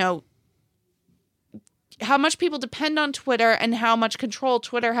 how much people depend on Twitter and how much control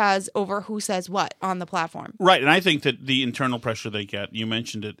Twitter has over who says what on the platform. Right, and I think that the internal pressure they get, you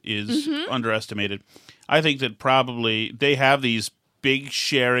mentioned it, is underestimated. I think that probably they have these big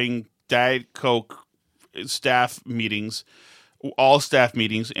sharing Diet Coke staff meetings, all staff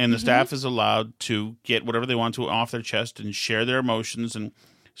meetings, and the staff is allowed to get whatever they want to off their chest and share their emotions and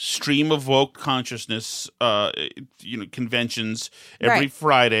stream of woke consciousness, conventions every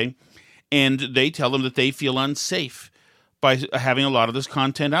Friday, and they tell them that they feel unsafe by having a lot of this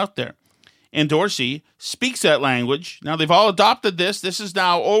content out there. And Dorsey speaks that language. Now they've all adopted this. This is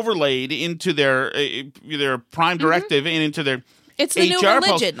now overlaid into their prime directive and into their it's the HR new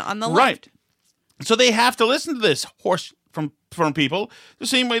religion on the left. Right. So they have to listen to this horse from people, the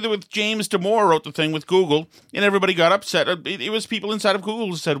same way that with James Damore wrote the thing with Google, and everybody got upset. It was people inside of Google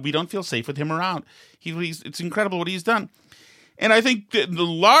who said, we don't feel safe with him around. It's incredible what he's done. And I think the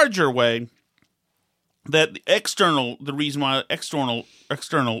larger way that the reason why external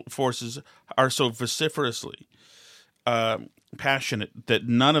forces are so vociferously passionate that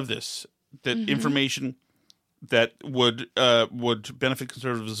none of this, that information that would benefit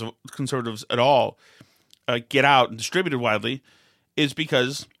conservatives at all, get out and distributed widely, is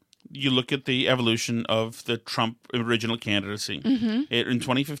because you look at the evolution of the Trump original candidacy. In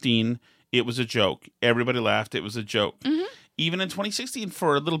 2015, it was a joke. Everybody laughed. It was a joke. Even in 2016,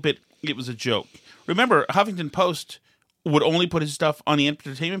 for a little bit, it was a joke. Remember, Huffington Post would only put his stuff on the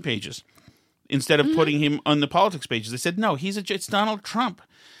entertainment pages instead of putting him on the politics pages. They said, no, it's Donald Trump.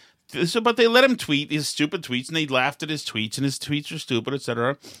 But they let him tweet his stupid tweets, and they laughed at his tweets, and his tweets are stupid, etc.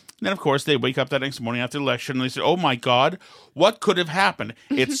 And then, of course, they wake up that next morning after the election, and they say, oh, my God, what could have happened?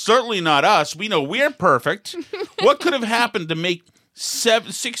 It's certainly not us. We know we're perfect. What could have happened to make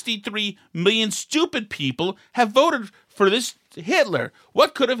 63 million stupid people have voted for this Hitler?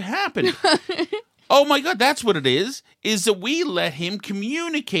 What could have happened? Oh, my God, that's what it is that we let him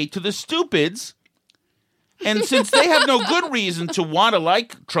communicate to the stupids. And since they have no good reason to want to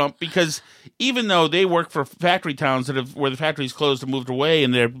like Trump, because even though they work for factory towns where the factories closed and moved away,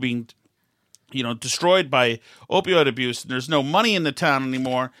 and they're being, destroyed by opioid abuse, and there's no money in the town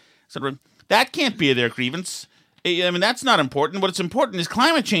anymore, etc., that can't be their grievance. I mean, that's not important. What's important is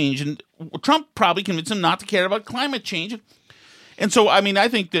climate change, and Trump probably convinced them not to care about climate change. And so, I mean, I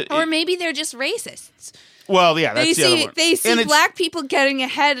think that, or maybe they're just racists. Well, yeah, that's the other one. They see black people getting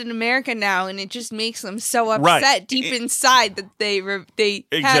ahead in America now, and it just makes them so upset deep inside that they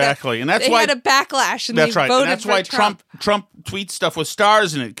exactly, and that's why had a backlash, and that's they right, voted and that's for why Trump tweets stuff with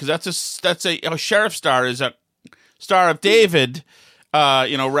stars in it, because that's a sheriff star is a Star of David,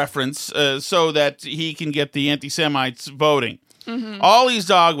 reference, so that he can get the anti-Semites voting. All these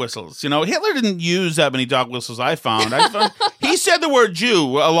dog whistles. Hitler didn't use that many dog whistles. I found he said the word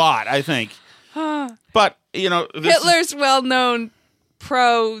Jew a lot, I think. But, Hitler's well-known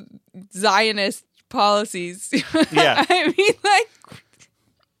pro-Zionist policies. Yeah. I mean,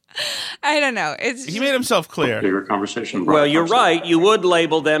 I don't know. He made himself clear. Bigger conversation. Well, you're right. You would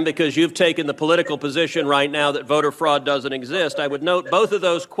label them because you've taken the political position right now that voter fraud doesn't exist. I would note both of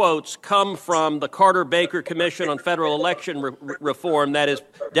those quotes come from the Carter-Baker Commission on Federal Election Reform. That is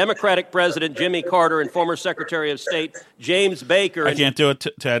Democratic President Jimmy Carter and former Secretary of State James Baker. I can't do it,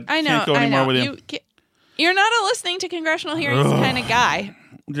 Ted. I know. Can't go anymore with you. You're not a listening to congressional hearings kind of guy.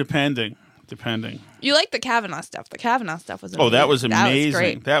 Depending. You like the Kavanaugh stuff. The Kavanaugh stuff was amazing. Oh, that was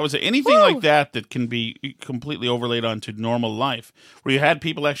amazing. That was great. Anything like that can be completely overlaid onto normal life, where you had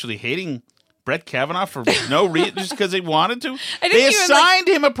people actually hating Brett Kavanaugh for no reason, just because they wanted to. I didn't They even, assigned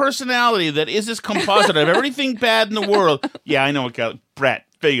him a personality that is this composite of everything bad in the world. Yeah, I know what Brett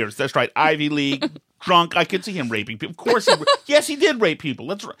figures. That's right. Ivy League, drunk. I could see him raping people. Of course, yes, he did rape people.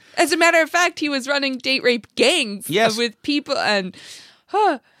 That's right. As a matter of fact, he was running date rape gangs with people, and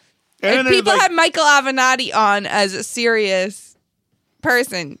people had Michael Avenatti on as a serious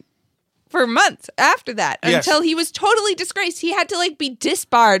person for months after that, until he was totally disgraced. He had to be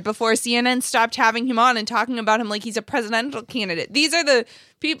disbarred before CNN stopped having him on and talking about him like he's a presidential candidate. These are the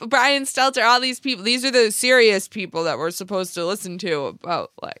people, Brian Stelter, all these people. These are the serious people that we're supposed to listen to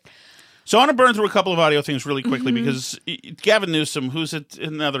about So I want to burn through a couple of audio things really quickly because Gavin Newsom, who's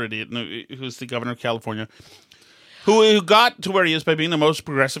another idiot, who's the governor of California, who got to where he is by being the most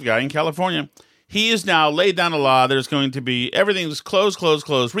progressive guy in California. He has now laid down a law. There's going to be everything's close,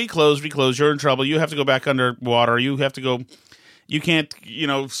 reclose. You're in trouble. You have to go back underwater. You have to go. You can't,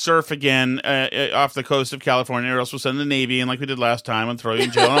 surf again off the coast of California, or else we'll send the Navy in like we did last time and throw you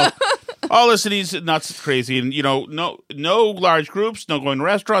in jail. All this, and he's nuts, crazy, and no large groups, no going to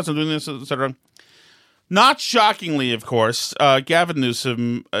restaurants, no doing this, etc. Not shockingly, of course, Gavin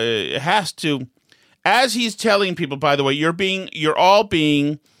Newsom has to, as he's telling people. By the way, you're all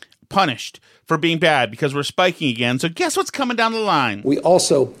being punished for being bad because we're spiking again. So guess what's coming down the line? We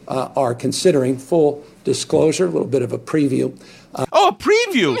also are considering full disclosure, a little bit of a preview. A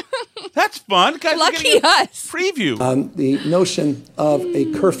preview. That's fun. Guys, lucky us. Preview. The notion of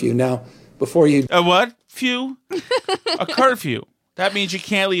a curfew. Now, before you... A what? A curfew. That means you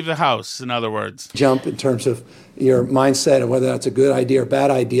can't leave the house, in other words. Jump in terms of your mindset and whether that's a good idea or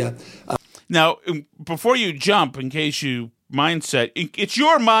bad idea. Now, before you jump, in case you mindset, it's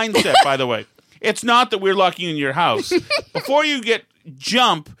your mindset, by the way. It's not that we're locking you in your house. Before you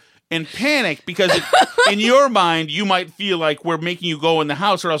jump and panic, because in your mind, you might feel like we're making you go in the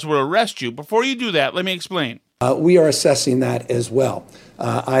house or else we'll arrest you. Before you do that, let me explain. We are assessing that as well.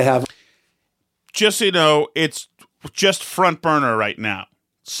 I have... Just so you know, it's just front burner right now.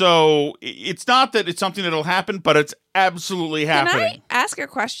 So it's not that it's something that'll happen, but it's absolutely happening. Can I ask a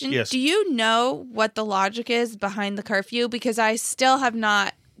question? Yes. Do you know what the logic is behind the curfew? Because I still have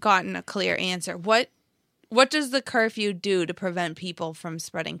not gotten a clear answer. What does the curfew do to prevent people from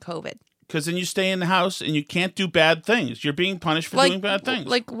spreading COVID? Because then you stay in the house and you can't do bad things. You're being punished for doing bad things.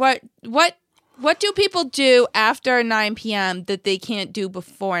 What do people do after 9 p.m. that they can't do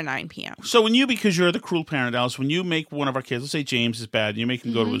before 9 p.m.? So because you're the cruel parent, Alice, when you make one of our kids, let's say James is bad, and you make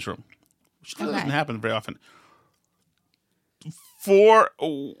him go to his room, which doesn't happen very often,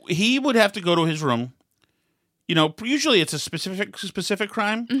 he would have to go to his room. Usually it's a specific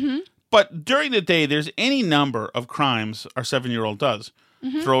crime, but during the day, there's any number of crimes our 7-year-old does.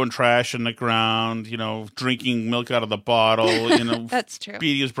 Throwing trash in the ground, drinking milk out of the bottle, That's true.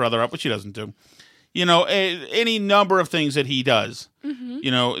 Beating his brother up, which he doesn't do. Any number of things that he does.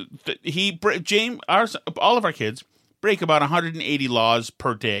 All of our kids break about 180 laws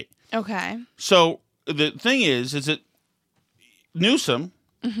per day. Okay. So the thing is that Newsom,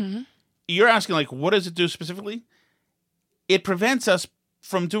 you're asking, what does it do specifically? It prevents us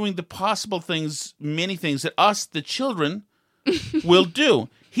from doing the possible things, many things that us, the children, will do.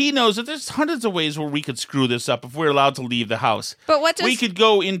 He knows that there's hundreds of ways where we could screw this up if we're allowed to leave the house. But we could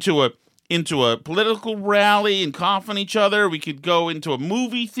go into a political rally and cough on each other. We could go into a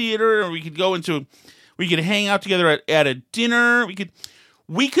movie theater, or we could hang out together at a dinner.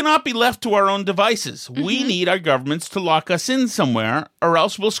 We cannot be left to our own devices. We need our governments to lock us in somewhere, or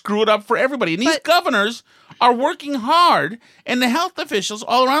else we'll screw it up for everybody. And these governors are working hard, and the health officials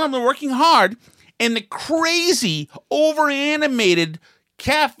all around them are working hard. And the crazy, over-animated,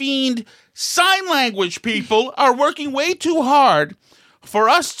 caffeined sign language people are working way too hard for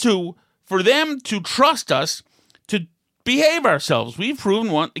them to trust us to behave ourselves. We've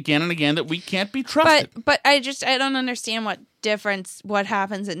proven again and again that we can't be trusted. But I don't understand what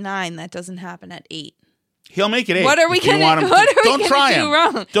happens at 9 that doesn't happen at 8. He'll make it 8. What are we going to do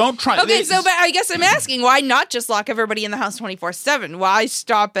wrong? Don't try. Okay, but I guess I'm asking, why not just lock everybody in the house 24/7? Why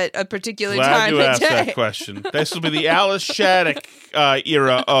stop at a particular time of day? Glad you asked that question. This will be the Alice Shattuck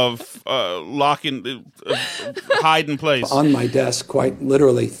era of locking, hide in place. On my desk, quite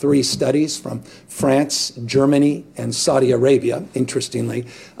literally, 3 studies from France, Germany, and Saudi Arabia, interestingly,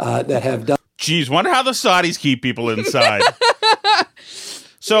 that have done... Geez, wonder how the Saudis keep people inside.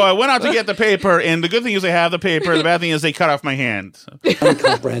 So I went out to get the paper, and the good thing is they have the paper. The bad thing is they cut off my hand.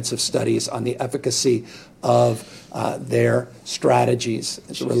 Comprehensive studies on the efficacy of their strategies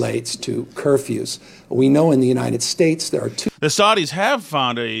as it relates to curfews. We know in the United States there are two. The Saudis have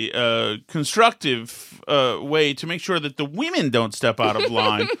found a constructive way to make sure that the women don't step out of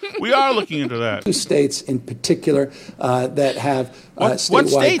line. We are looking into that. Two states in particular that have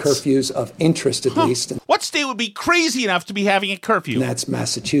statewide curfews of interest, at least. What state would be crazy enough to be having a curfew? And that's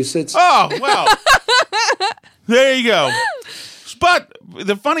Massachusetts. Oh, well. There you go. But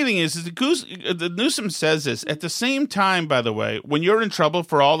the funny thing is the Newsom says this at the same time, by the way, when you're in trouble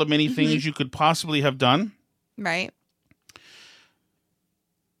for all the many things you could possibly have done. Right.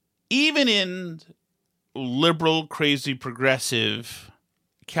 Even in liberal, crazy, progressive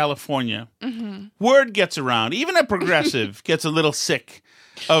California, word gets around. Even a progressive gets a little sick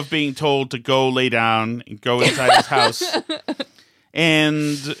of being told to go lay down and go inside his house.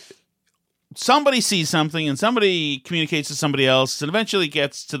 And somebody sees something and somebody communicates to somebody else and eventually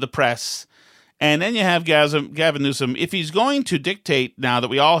gets to the press. And then you have Gavin Newsom. If he's going to dictate now that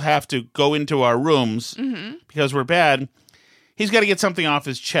we all have to go into our rooms because we're bad, he's got to get something off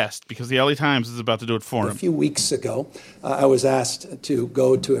his chest because the LA Times is about to do it for him. A few weeks ago, I was asked to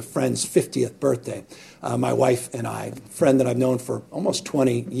go to a friend's 50th birthday. My wife and I, a friend that I've known for almost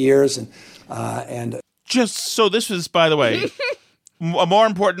 20 years. And just so this was, by the way, a more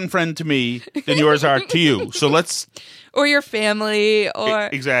important friend to me than yours are to you. So let's... Or your family, or...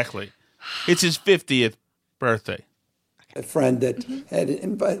 Exactly. It's his 50th birthday. A friend that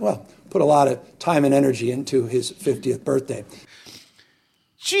had, put a lot of time and energy into his 50th birthday.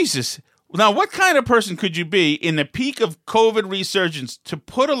 Jesus. Now, what kind of person could you be in the peak of COVID resurgence to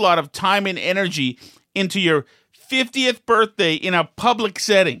put a lot of time and energy into your 50th birthday in a public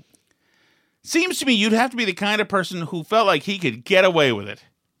setting? Seems to me you'd have to be the kind of person who felt like he could get away with it.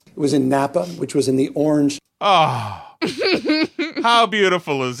 It was in Napa, which was in the Orange. Oh, how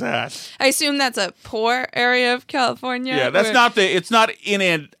beautiful is that? I assume that's a poor area of California. Yeah, it's not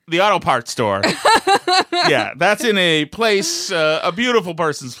in the auto parts store. Yeah, that's in a place, a beautiful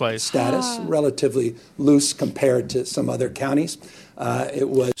person's place. Status, relatively loose compared to some other counties. It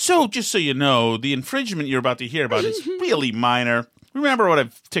was. So, just so you know, the infringement you're about to hear about is really minor. Remember what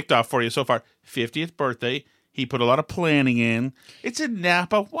I've ticked off for you so far. 50th birthday. He put a lot of planning in. It's in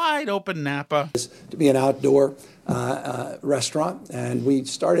Napa, wide open Napa. To be an outdoor restaurant. And we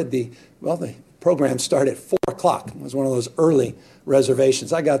started the program started at 4 o'clock. It was one of those early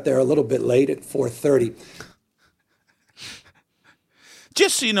reservations. I got there a little bit late at 4:30.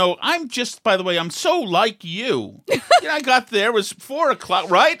 Just so you know, by the way, I'm so like you. I got there, it was 4 o'clock,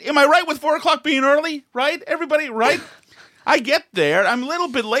 right? Am I right with 4 o'clock being early? Right? Everybody, right? I get there. I'm a little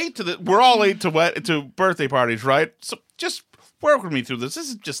bit late we're all late to birthday parties, right? So just work with me through this.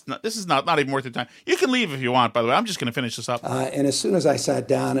 This is not even worth your time. You can leave if you want, by the way. I'm just going to finish this up. And as soon as I sat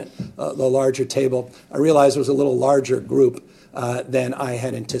down at the larger table, I realized it was a little larger group than I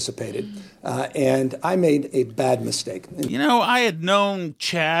had anticipated. And I made a bad mistake. I had known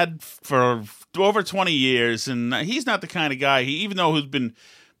Chad for over 20 years, and he's not the kind of guy, even though who's been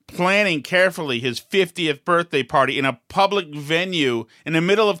planning carefully his 50th birthday party in a public venue in the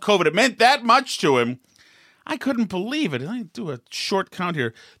middle of COVID. It meant that much to him. I couldn't believe it. Let me do a short count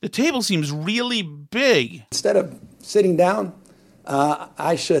here. The table seems really big. Instead of sitting down,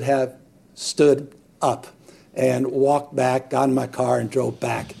 I should have stood up and walked back, got in my car, and drove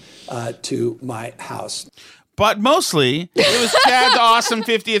back to my house. But mostly, it was Chad's awesome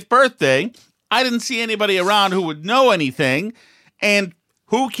 50th birthday. I didn't see anybody around who would know anything. And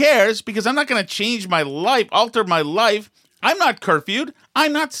who cares? Because I'm not going to change my life, alter my life. I'm not curfewed.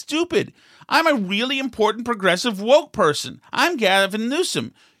 I'm not stupid. I'm a really important progressive woke person. I'm Gavin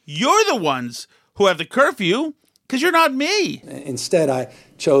Newsom. You're the ones who have the curfew because you're not me. Instead, I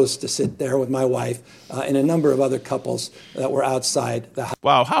chose to sit there with my wife and a number of other couples that were outside the house.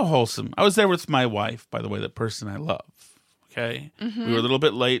 Wow, how wholesome. I was there with my wife, by the way, the person I love. Okay? Mm-hmm. We were a little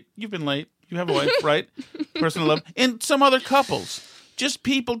bit late. You've been late. You have a wife, right? Person I love. And some other couples. Just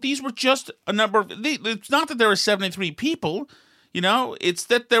people. These were just a number of... It's not that there were 73 people. It's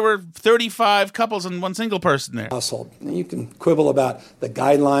that there were 35 couples and one single person there. Household. You can quibble about the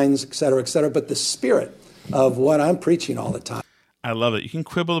guidelines, et cetera, but the spirit of what I'm preaching all the time. I love it. You can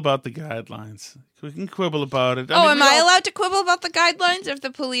quibble about the guidelines. We can quibble about it. Am I allowed to quibble about the guidelines if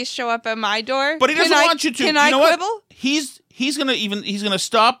the police show up at my door? But he doesn't want you to. Can I quibble? What? He's gonna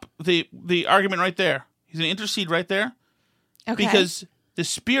stop the argument right there. He's gonna intercede right there. Okay. Because the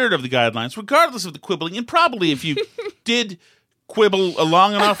spirit of the guidelines, regardless of the quibbling, and probably if you did quibble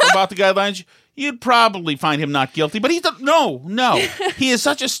long enough about the guidelines, you'd probably find him not guilty. But no. He is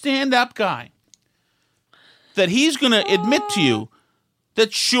such a stand-up guy that he's going to admit to you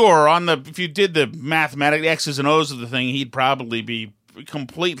that sure, if you did the mathematical X's and O's of the thing, he'd probably be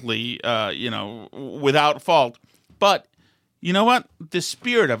completely, without fault. But you know what? The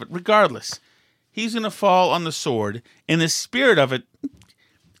spirit of it, regardless, he's going to fall on the sword. In the spirit of it,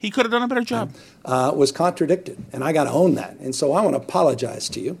 he could have done a better job. Was contradicted, and I got to own that. And so I want to apologize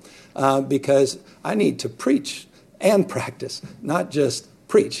to you because I need to preach and practice, not just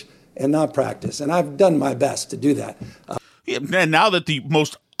preach and not practice. And I've done my best to do that. And now that the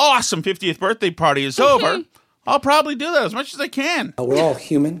most awesome 50th birthday party is over, I'll probably do that as much as I can. We're all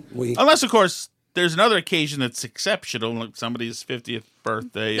human. Unless, of course, there's another occasion that's exceptional, like somebody's 50th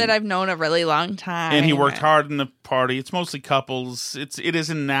birthday. That I've known a really long time. And he worked hard in the party. It's mostly couples. It is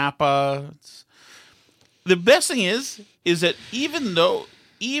in Napa. The best thing is that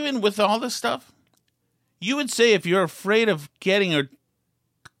even with all this stuff, you would say if you're afraid of getting or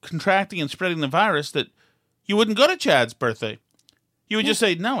contracting and spreading the virus that you wouldn't go to Chad's birthday. You would just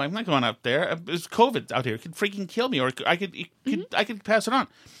say, no, I'm not going up there. There's COVID out here. It could freaking kill me, or I could pass it on.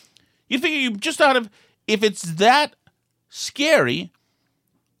 You figure you just thought of, if it's that scary,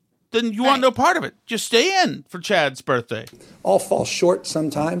 then you want no part of it. Just stay in for Chad's birthday. All fall short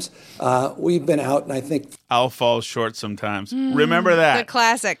sometimes. We've been out, and I think... I'll fall short sometimes. Remember that. The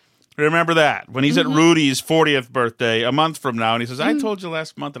classic. Remember that. When he's at Rudy's 40th birthday a month from now, and he says, I told you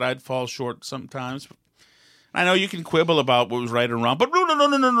last month that I'd fall short sometimes. I know you can quibble about what was right or wrong, but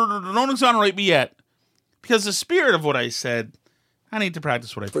no, don't exonerate me yet. Because the spirit of what I said... I need to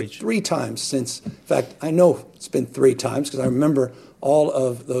practice what I preach. 3 times since, in fact, I know it's been 3 times because I remember all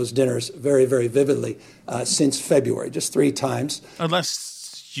of those dinners very, very vividly since February, just 3 times.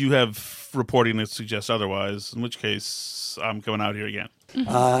 Unless you have reporting that suggests otherwise, in which case I'm going out here again.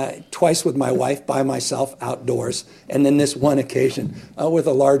 Twice with my wife, by myself, outdoors, and then this one occasion with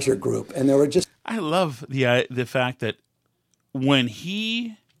a larger group. And there were just... I love the fact that when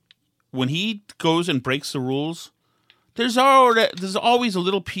he goes and breaks the rules... There's always a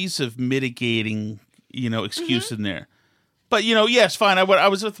little piece of mitigating, excuse in there. But yes, fine. I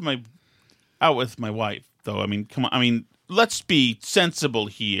was out with my wife, though. I mean, come on. I mean, let's be sensible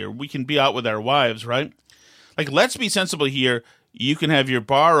here. We can be out with our wives, right? Like, let's be sensible here. You can have your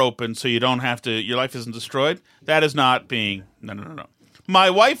bar open so you don't have to. Your life isn't destroyed. That is not being no. My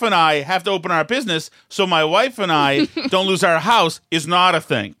wife and I have to open our business so my wife and I don't lose our house is not a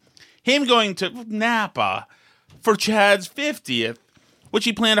thing. Him going to Napa for Chad's 50th, which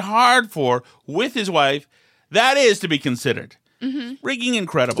he planned hard for with his wife, that is to be considered. Rigging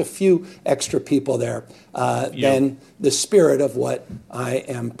incredible. Just a few extra people there than the spirit of what I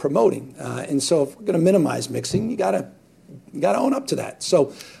am promoting. And so if we're going to minimize mixing, you got to own up to that.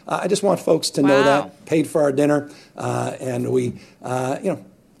 So I just want folks to know that. Paid for our dinner, and we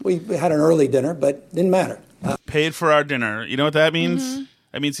had an early dinner, but didn't matter. Paid for our dinner. You know what that means?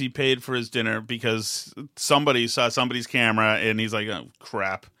 That means he paid for his dinner because somebody saw somebody's camera and he's like, oh,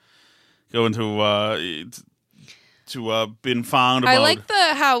 crap. Going to been found about. I like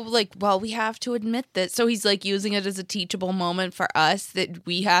how we have to admit that. So he's like using it as a teachable moment for us that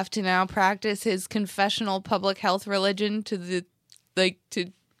we have to now practice his confessional public health religion to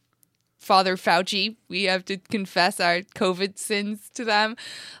Father Fauci. We have to confess our COVID sins to them.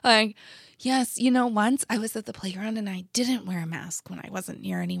 Like, yes, once I was at the playground and I didn't wear a mask when I wasn't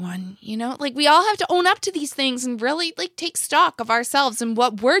near anyone, Like, we all have to own up to these things and really, take stock of ourselves and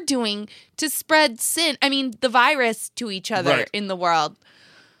what we're doing to spread the virus to each other in the world.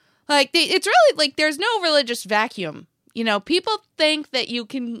 Like, it's really, there's no religious vacuum. People think that you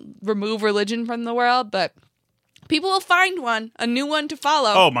can remove religion from the world, but... people will find a new one to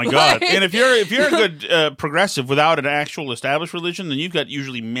follow. Oh my God! And if you're a good progressive without an actual established religion, then you've got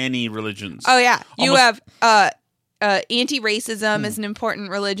usually many religions. Oh yeah, you have anti-racism is an important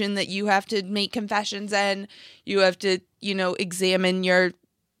religion that you have to make confessions in. You have to examine your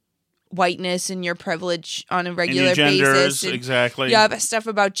whiteness and your privilege on a regular and your genders, basis. Exactly. You have stuff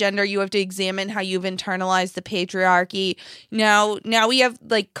about gender. You have to examine how you've internalized the patriarchy. Now we have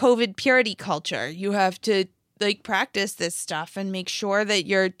COVID purity culture. You have to practice this stuff and make sure that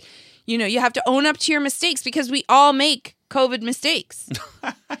you have to own up to your mistakes because we all make COVID mistakes.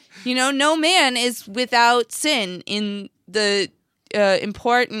 No man is without sin in the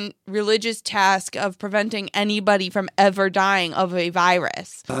important religious task of preventing anybody from ever dying of a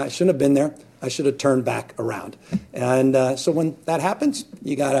virus. I shouldn't have been there. I should have turned back around. And so when that happens,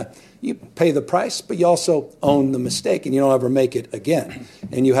 you pay the price, but you also own the mistake and you don't ever make it again.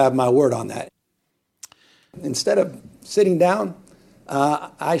 And you have my word on that. Instead of sitting down,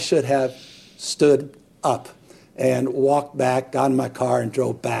 I should have stood up and walked back, got in my car, and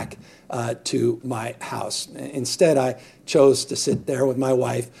drove back to my house. Instead, I chose to sit there with my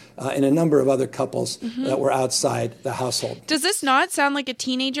wife and a number of other couples that were outside the household. Does this not sound like a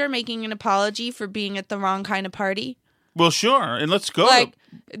teenager making an apology for being at the wrong kind of party? Well, sure, and let's go.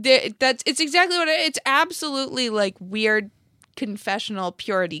 It's exactly what it's absolutely like weird confessional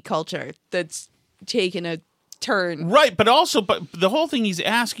purity culture that's taken a turn. Right, but the whole thing, he's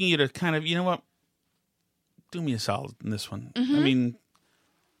asking you to kind of, you know what, do me a solid in this one. I mean,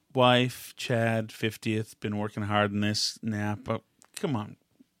 wife, Chad, 50th, been working hard in this nap, but come on,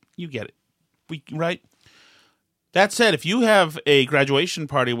 you get it. Right? That said, if you have a graduation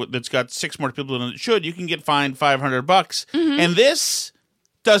party that's got 6 more people than it should, you can get fined $500. And this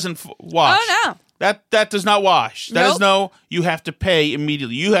doesn't wash. Oh, no. That does not wash. That Nope. is no, you have to pay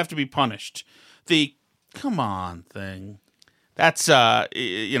immediately. You have to be punished. The come on thing, that's,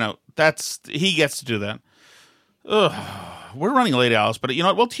 he gets to do that. Ugh. We're running late, Alice, but you know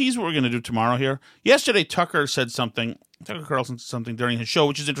what? We'll tease what we're going to do tomorrow here. Yesterday, Tucker Carlson said something during his show,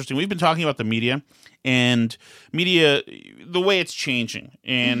 which is interesting. We've been talking about the media and the way it's changing.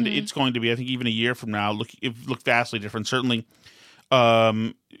 And it's going to be, I think, even a year from now, look vastly different. Certainly,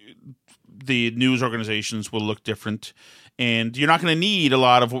 the news organizations will look different. And you're not going to need a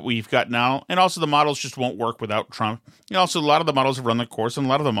lot of what we've got now. And also, the models just won't work without Trump. And also, a lot of the models have run their course, and a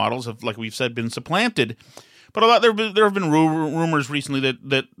lot of the models have, like we've said, been supplanted. But there have been rumors recently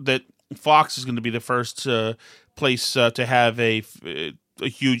that Fox is going to be the first place to have a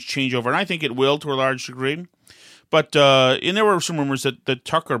huge changeover, and I think it will to a large degree. But and there were some rumors that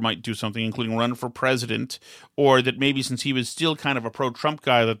Tucker might do something, including run for president, or that maybe since he was still kind of a pro-Trump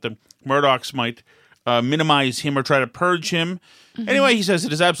guy, that the Murdochs might minimize him or try to purge him. Anyway, he says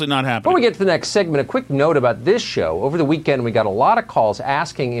it is absolutely not happening. Before we get to the next segment, a quick note about this show. Over the weekend, we got a lot of calls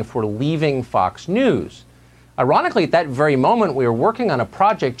asking if we're leaving Fox News. Ironically, at that very moment, we were working on a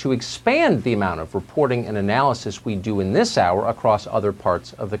project to expand the amount of reporting and analysis we do in this hour across other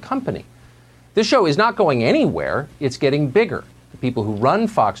parts of the company. This show is not going anywhere. It's getting bigger. The people who run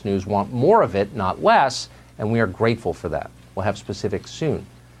Fox News want more of it, not less, and we are grateful for that. We'll have specifics soon.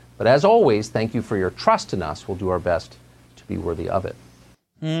 But as always, thank you for your trust in us. We'll do our best to be worthy of it.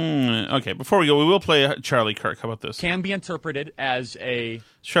 Okay, before we go, we will play Charlie Kirk. How about this? Can be interpreted as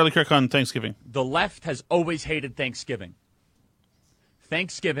Charlie Kirk on Thanksgiving. The left has always hated Thanksgiving.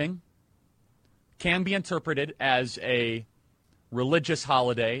 Thanksgiving can be interpreted as a religious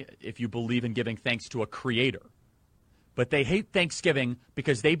holiday if you believe in giving thanks to a creator. But they hate Thanksgiving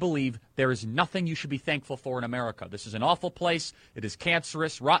because they believe there is nothing you should be thankful for in America. This is an awful place. It is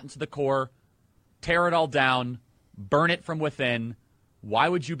cancerous, rotten to the core. Tear it all down. Burn it from within. Why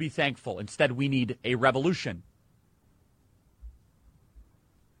would you be thankful? Instead, we need a revolution.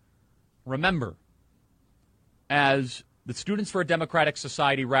 Remember, as the Students for a Democratic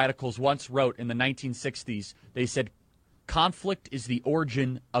Society radicals once wrote in the 1960s, they said, conflict is the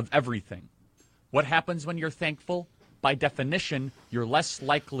origin of everything. What happens when you're thankful? By definition, you're less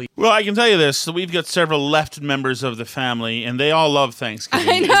likely. Well, I can tell you this. So we've got several left members of the family, and they all love Thanksgiving.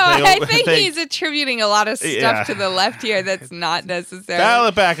 I know. I think he's attributing a lot of stuff to the left here that's not necessary. Dial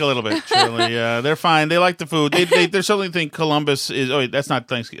it back a little bit, Shirley. They're fine. They like the food. They certainly think Columbus is. Oh, wait, that's not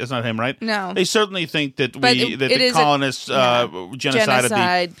Thanksgiving. That's not him, right? No. They certainly think that the colonists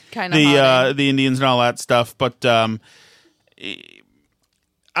genocide kind of the Indians and all that stuff. But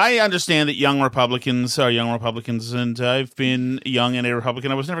I understand that young Republicans are young Republicans, and I've been young and a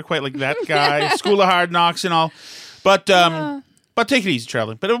Republican. I was never quite like that guy. School of Hard Knocks and all. But take it easy,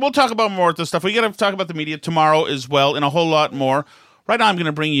 Charlie. But we'll talk about more of this stuff. We got to talk about the media tomorrow as well, and a whole lot more. Right now, I'm going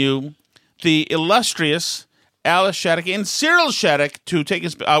to bring you the illustrious Alice Shattuck and Cyril Shattuck to take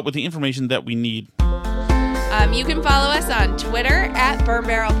us out with the information that we need. You can follow us on Twitter at Burn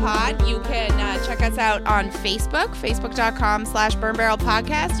Barrel Pod. You can check us out on Facebook, facebook.com/Burn Barrel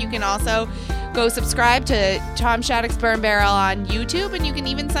Podcast. You can also go subscribe to Tom Shattuck's Burn Barrel on YouTube, and you can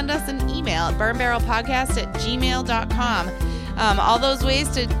even send us an email at burnbarrelpodcast@gmail.com. All those ways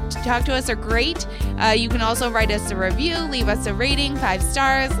to talk to us are great. You can also write us a review, leave us a rating, 5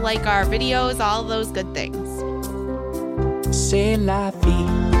 stars, like our videos, all those good things. C'est la vie.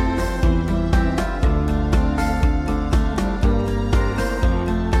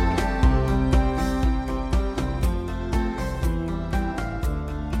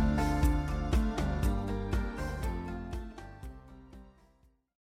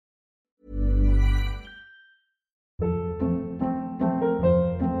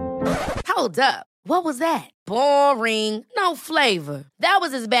 Hold up. What was that? Boring. No flavor. That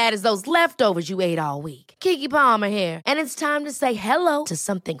was as bad as those leftovers you ate all week. Keke Palmer here, and it's time to say hello to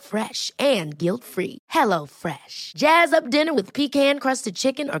something fresh and guilt-free. Hello Fresh. Jazz up dinner with pecan-crusted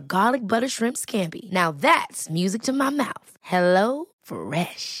chicken or garlic butter shrimp scampi. Now that's music to my mouth. Hello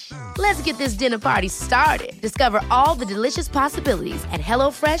Fresh. Let's get this dinner party started. Discover all the delicious possibilities at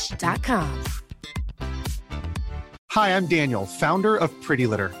HelloFresh.com. Hi, I'm Daniel, founder of Pretty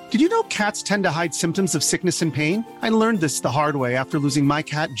Litter. Did you know cats tend to hide symptoms of sickness and pain? I learned this the hard way after losing my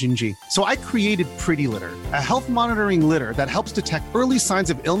cat, Gingy. So I created Pretty Litter, a health monitoring litter that helps detect early signs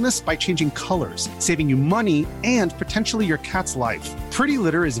of illness by changing colors, saving you money and potentially your cat's life. Pretty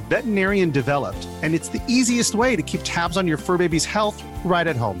Litter is veterinarian developed, and it's the easiest way to keep tabs on your fur baby's health right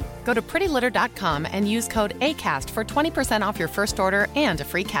at home. Go to prettylitter.com and use code ACAST for 20% off your first order and a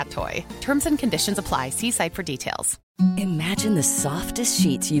free cat toy. Terms and conditions apply. See site for details. Imagine the softest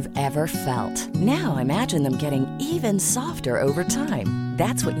sheets you've ever felt. Now imagine them getting even softer over time.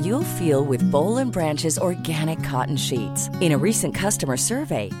 That's what you'll feel with Boll & Branch's organic cotton sheets. In a recent customer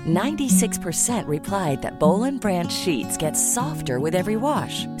survey, 96% replied that Boll & Branch sheets get softer with every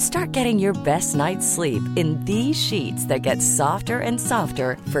wash. Start getting your best night's sleep in these sheets that get softer and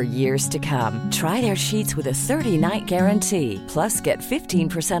softer for years to come. Try their sheets with a 30-night guarantee. Plus, get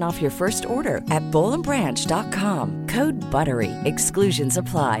 15% off your first order at bollandbranch.com. Code BUTTERY. Exclusions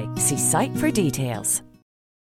apply. See site for details.